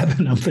about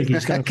 7, I'm thinking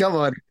come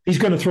on, he's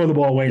going to throw the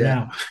ball away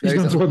now. He's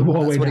going to throw the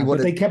ball away now. But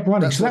they kept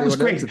running, so that was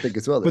great. To think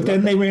as well, but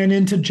then they ran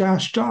into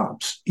Josh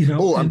Dobbs.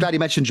 Oh, I'm glad you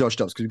mentioned Josh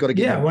Dobbs because we've got to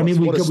get. Yeah, I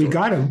mean, we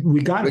got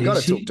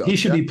to. He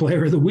should be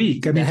player of the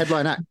week. I mean,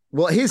 headline act.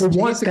 Well, here's the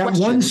question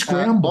one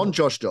scramble on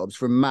Josh Dobbs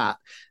from Matt,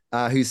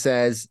 who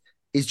says,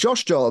 "Is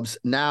Josh Dobbs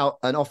now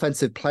an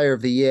offensive player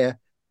of the year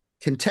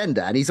contender?"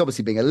 And he's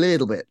obviously being a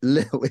little bit.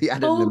 He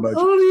added an emoji.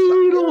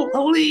 A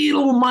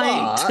little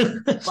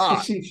might.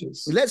 But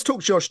let's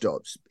talk Josh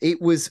Dobbs.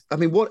 It was, I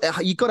mean, what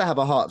you got to have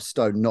a heart of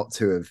stone not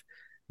to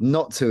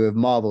have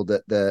marveled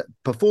at the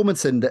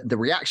performance and the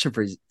reaction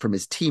from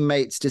his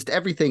teammates. Just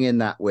everything in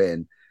that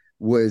win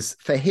was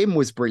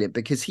brilliant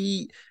because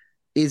he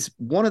is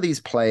one of these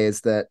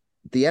players that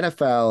the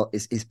NFL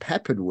is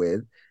peppered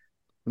with.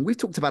 And we've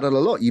talked about it a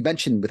lot. You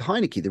mentioned with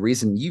Heineke, the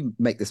reason you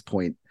make this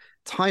point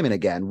time and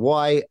again,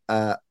 why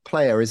a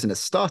player isn't a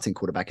starting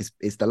quarterback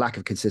is the lack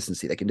of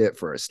consistency. They can do it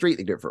for a streak,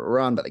 they can do it for a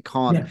run, but they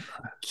can't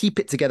keep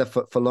it together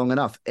for long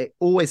enough. It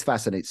always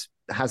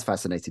has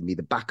fascinated me,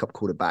 the backup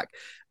quarterback,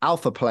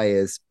 alpha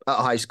players at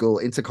high school,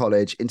 into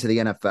college, into the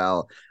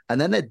NFL,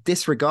 and then they're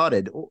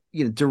disregarded,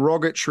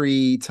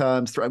 derogatory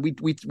terms.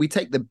 We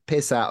take the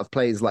piss out of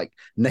players like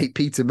Nate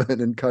Peterman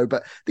and co,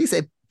 but these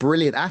are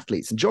brilliant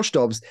athletes. And Josh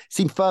Dobbs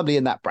seemed firmly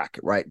in that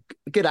bracket, right?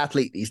 Good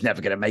athlete. He's never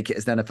going to make it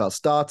as an NFL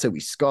starter. We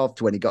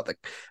scoffed when he got the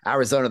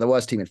Arizona, the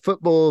worst team in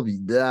football.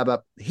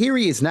 But here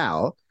he is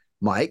now,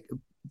 Mike,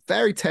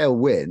 fairy tale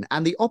win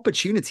and the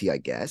opportunity, I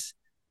guess,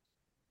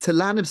 to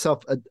land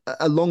himself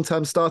a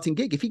long-term starting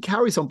gig. If he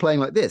carries on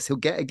playing like this, he'll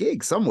get a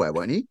gig somewhere,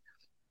 won't he?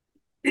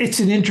 It's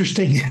an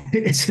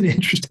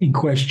interesting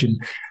question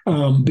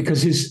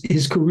because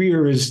his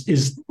career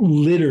is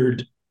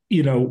littered,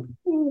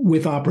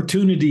 with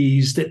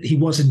opportunities that he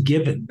wasn't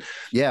given.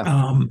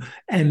 Yeah.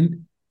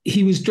 And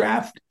he was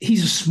drafted.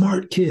 He's a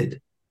smart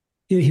kid.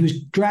 He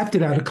was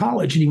drafted out of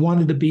college and he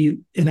wanted to be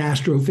an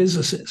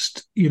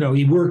astrophysicist. He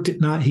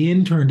he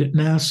interned at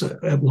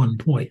NASA at one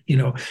point,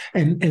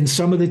 and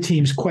some of the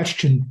teams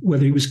questioned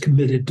whether he was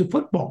committed to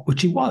football,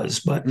 which he was,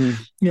 but,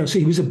 so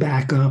he was a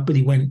backup and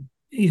he went,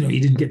 he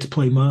didn't get to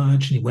play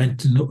much and he went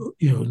to,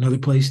 another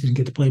place, didn't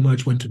get to play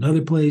much, went to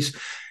another place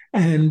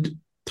and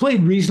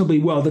played reasonably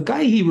well. The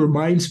guy he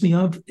reminds me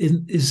of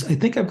is I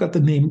think I've got the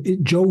name,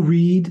 Joe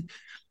Reed,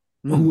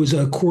 who was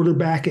a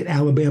quarterback at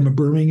Alabama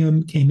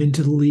Birmingham, came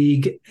into the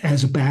league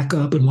as a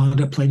backup and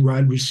wound up playing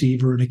wide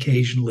receiver and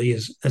occasionally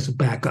as a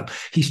backup.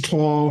 He's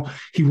tall.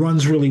 He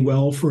runs really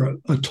well for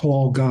a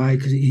tall guy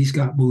because he's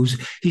got moves.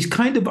 He's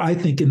kind of, I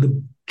think, in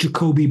the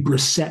Jacoby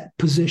Brissett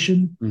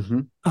position,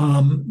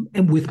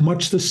 and with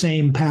much the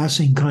same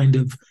passing kind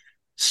of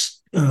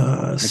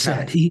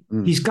set.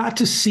 He's got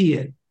to see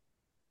it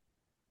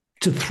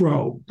to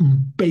throw,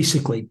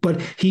 basically,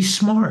 but he's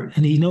smart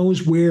and he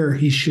knows where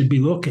he should be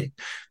looking.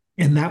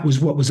 And that was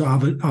what was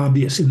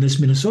obvious in this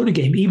Minnesota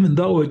game, even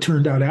though it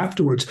turned out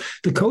afterwards,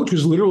 the coach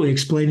was literally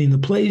explaining the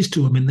plays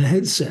to him in the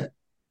headset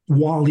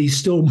while he's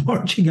still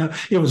marching out.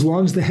 As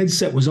long as the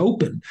headset was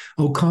open,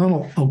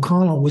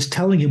 O'Connell was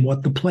telling him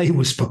what the play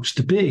was supposed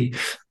to be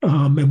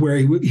and where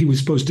he was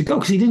supposed to go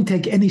because he didn't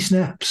take any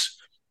snaps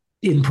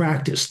in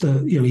practice.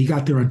 He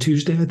got there on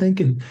Tuesday, I think,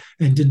 and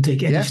didn't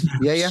take any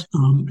snaps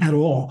at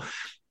all.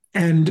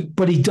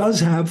 But he does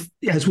have,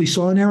 as we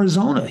saw in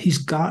Arizona, he's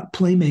got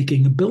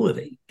playmaking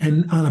ability.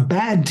 And on a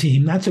bad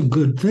team, that's a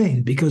good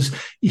thing because,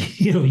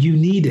 you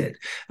need it.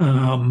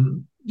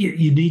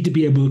 You need to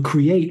be able to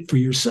create for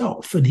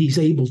yourself. And he's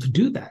able to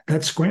do that.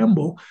 That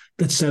scramble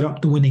that set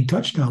up the winning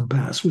touchdown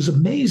pass was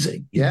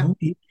amazing.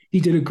 He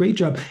did a great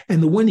job.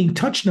 And the winning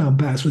touchdown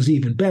pass was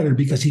even better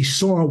because he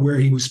saw where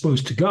he was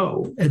supposed to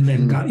go and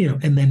then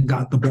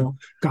got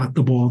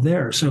the ball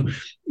there. So,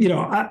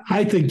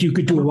 I think you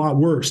could do a lot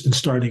worse than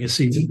starting a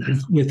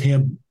season with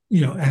him,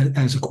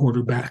 as a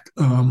quarterback.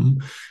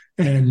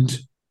 And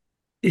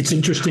it's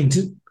interesting to.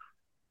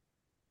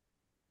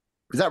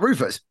 Is that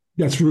Rufus?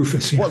 That's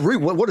Rufus. Yeah.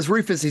 What is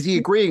Rufus? Is he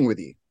agreeing with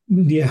you?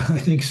 Yeah, I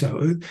think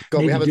so.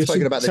 God, we haven't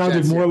spoken about the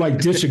sounded more like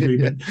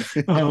disagreement.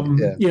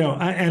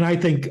 And I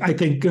think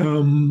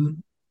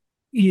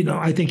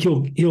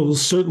he'll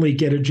certainly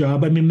get a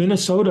job. I mean,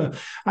 Minnesota,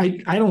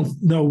 I don't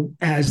know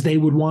as they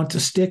would want to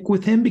stick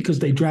with him because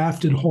they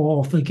drafted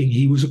Hall thinking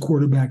he was a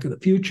quarterback of the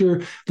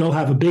future. They'll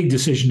have a big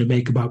decision to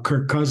make about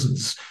Kirk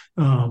Cousins.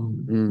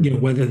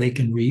 Whether they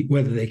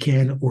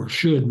can or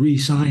should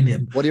re-sign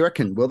him. What do you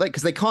reckon? Will they?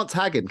 Because they can't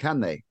tag him, can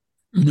they?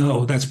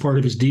 No, that's part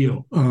of his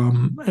deal.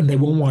 And they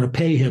won't want to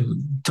pay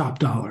him top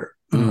dollar,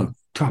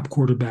 top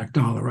quarterback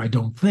dollar, I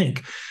don't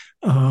think.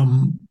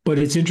 But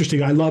it's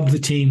interesting. I love the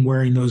team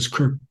wearing those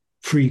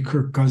free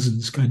Kirk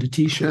Cousins kind of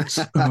T-shirts,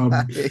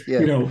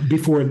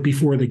 before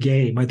the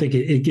game. I think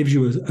it gives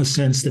you a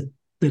sense that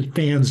that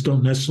fans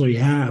don't necessarily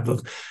have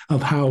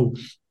of how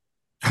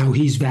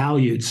he's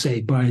valued,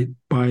 say, by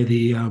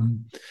the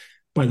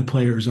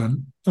players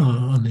on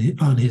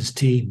his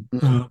team.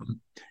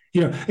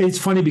 It's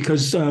funny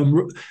because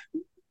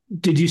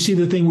did you see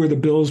the thing where the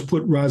Bills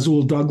put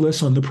Rasul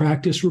Douglas on the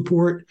practice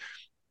report,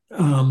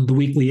 the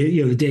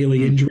weekly, the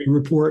daily injury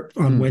report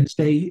on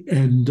Wednesday,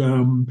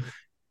 and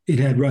it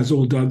had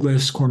Rasul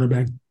Douglas,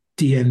 cornerback,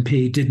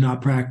 DNP, did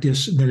not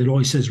practice, and then it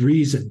always says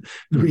reason.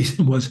 The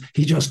reason was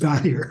he just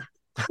got here.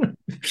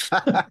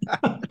 I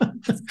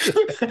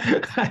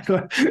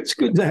thought it's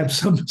good to have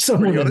someone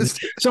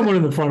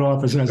in the front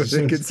office has a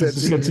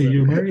sense of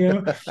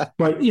humor.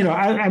 But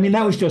I mean,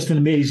 that was just an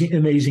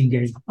amazing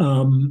game.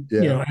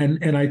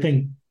 And I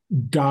think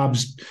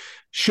Dobbs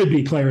should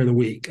be player of the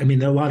week. I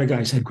mean, a lot of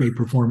guys had great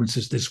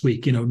performances this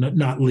week.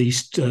 Not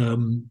least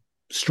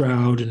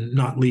Stroud and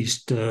not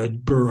least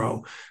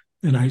Burrow.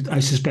 And I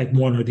suspect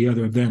one or the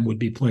other of them would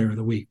be player of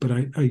the week.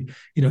 But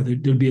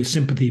there'd be a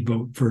sympathy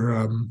vote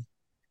for.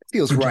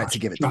 Feels right to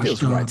give it.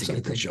 Feels right to give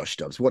it to Josh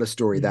Dobbs. What a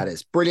story that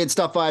is! Brilliant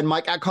stuff, Iron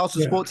Mike. At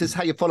Castle Sports is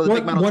how you follow the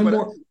big man on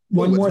Twitter.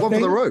 One for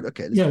the road.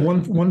 Okay.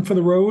 One for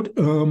the road.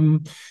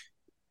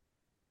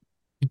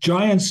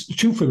 Giants,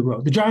 2 for the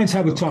road. The Giants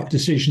have a tough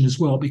decision as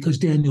well because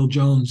Daniel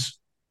Jones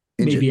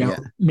may be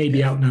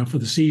out now for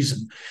the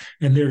season,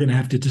 and they're going to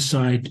have to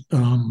decide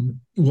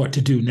what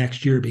to do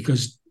next year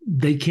because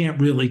they can't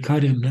really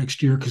cut him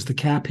next year because the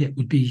cap hit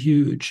would be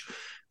huge.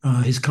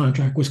 His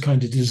contract was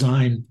kind of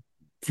designed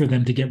for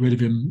them to get rid of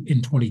him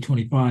in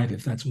 2025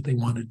 if that's what they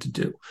wanted to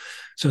do.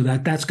 So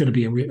that's going to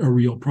be a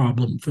real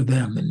problem for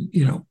them.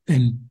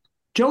 And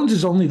Jones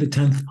is only the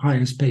 10th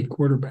highest paid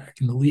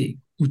quarterback in the league,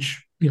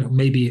 which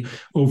may be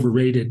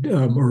overrated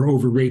or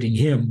overrating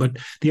him. But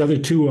the other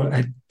two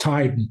are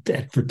tied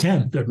for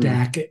 10th are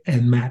Dak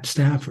and Matt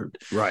Stafford.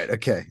 Right.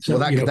 Okay. So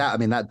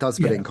that does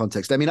put it in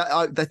context. I mean,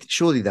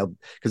 surely because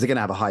they're going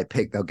to have a high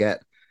pick, they'll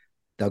get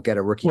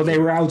a rookie. Well, they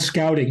were out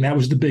scouting. That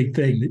was the big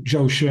thing. That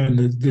Joe Schoen,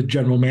 the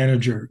general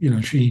manager,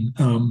 Sheen,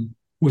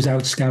 was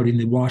out scouting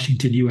the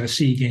Washington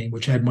USC game,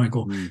 which had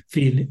Michael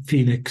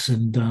Phoenix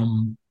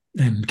and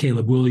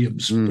Caleb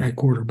Williams at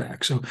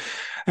quarterback. So,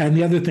 and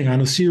the other thing,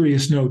 on a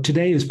serious note,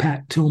 today is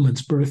Pat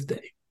Tillman's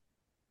birthday.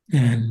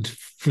 And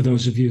for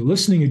those of you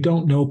listening who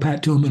don't know,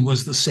 Pat Tillman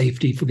was the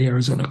safety for the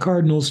Arizona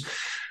Cardinals,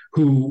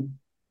 who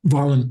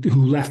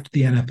left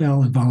the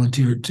NFL and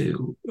volunteered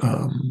to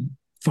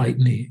fight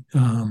in the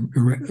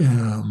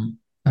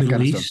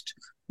Middle East.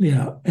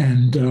 Yeah.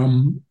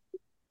 And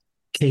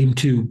came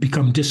to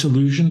become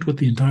disillusioned with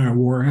the entire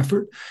war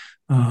effort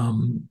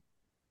and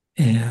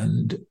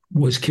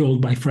was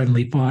killed by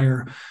friendly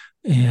fire.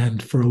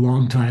 And for a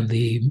long time,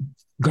 the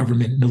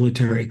government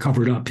military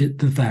covered up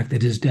the fact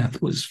that his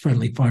death was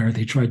friendly fire.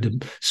 They tried to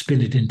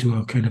spin it into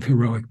a kind of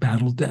heroic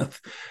battle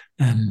death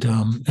and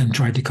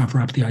tried to cover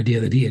up the idea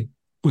that he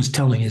was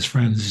telling his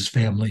friends, his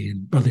family,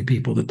 and other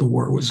people that the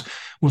war was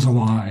a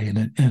lie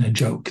and a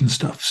joke and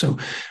stuff. So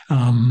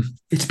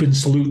it's been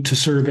salute to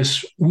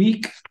service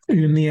week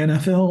in the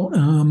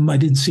NFL. I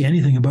didn't see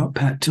anything about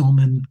Pat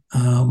Tillman,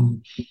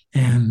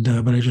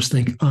 but I just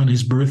think on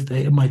his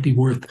birthday it might be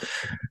worth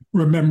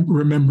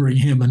remembering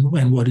him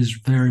and what is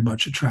very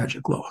much a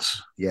tragic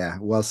loss. Yeah,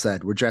 well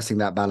said. We're dressing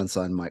that balance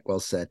on, Mike. Well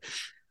said.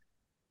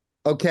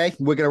 Okay,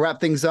 we're going to wrap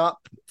things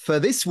up for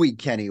this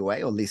week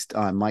anyway, or at least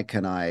Mike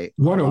and I.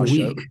 What a week.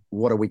 Show.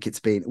 What a week it's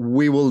been.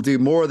 We will do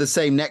more of the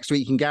same next week.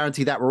 You can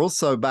guarantee that. We're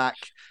also back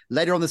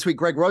later on this week.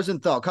 Greg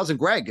Rosenthal, Cousin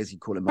Greg, as you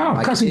call him.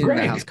 Oh, Cousin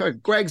Greg.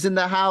 Greg's in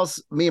the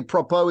house. Me and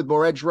Propo with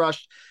more Edge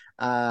Rush.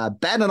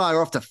 Ben and I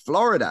are off to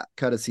Florida,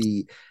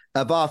 courtesy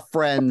of our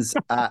friends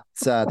at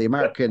the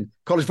American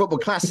College Football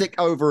Classic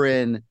over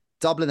in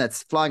Dublin.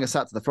 That's flying us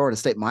out to the Florida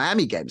State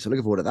Miami game. So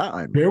looking forward to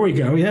that. There we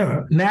go.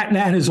 Yeah. Nat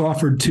has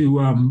offered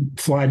to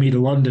fly me to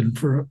London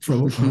for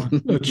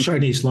a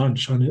Chinese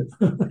lunch on it.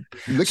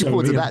 Looking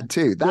forward to that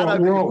too.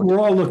 We're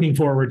all looking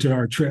forward to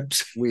our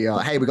trips. We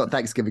are. Hey, we've got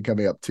Thanksgiving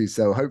coming up too.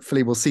 So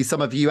hopefully we'll see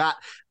some of you at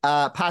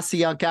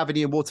Passy-Yonk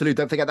Avenue in Waterloo.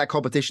 Don't forget that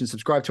competition.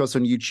 Subscribe to us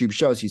on YouTube.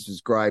 Show us you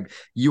subscribe.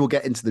 You will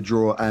get into the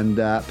draw and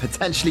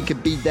potentially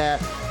could be there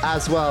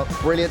as well.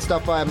 Brilliant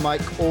stuff. I am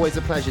Mike. Always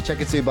a pleasure.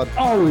 Check it soon, bud.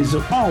 Always a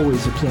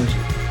pleasure.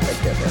 Take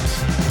care, bro.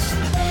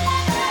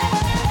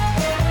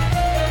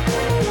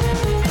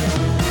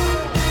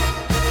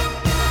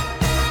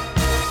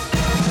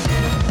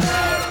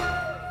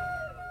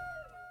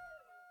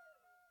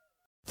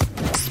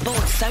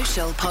 Sports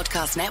Social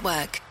Podcast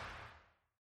Network.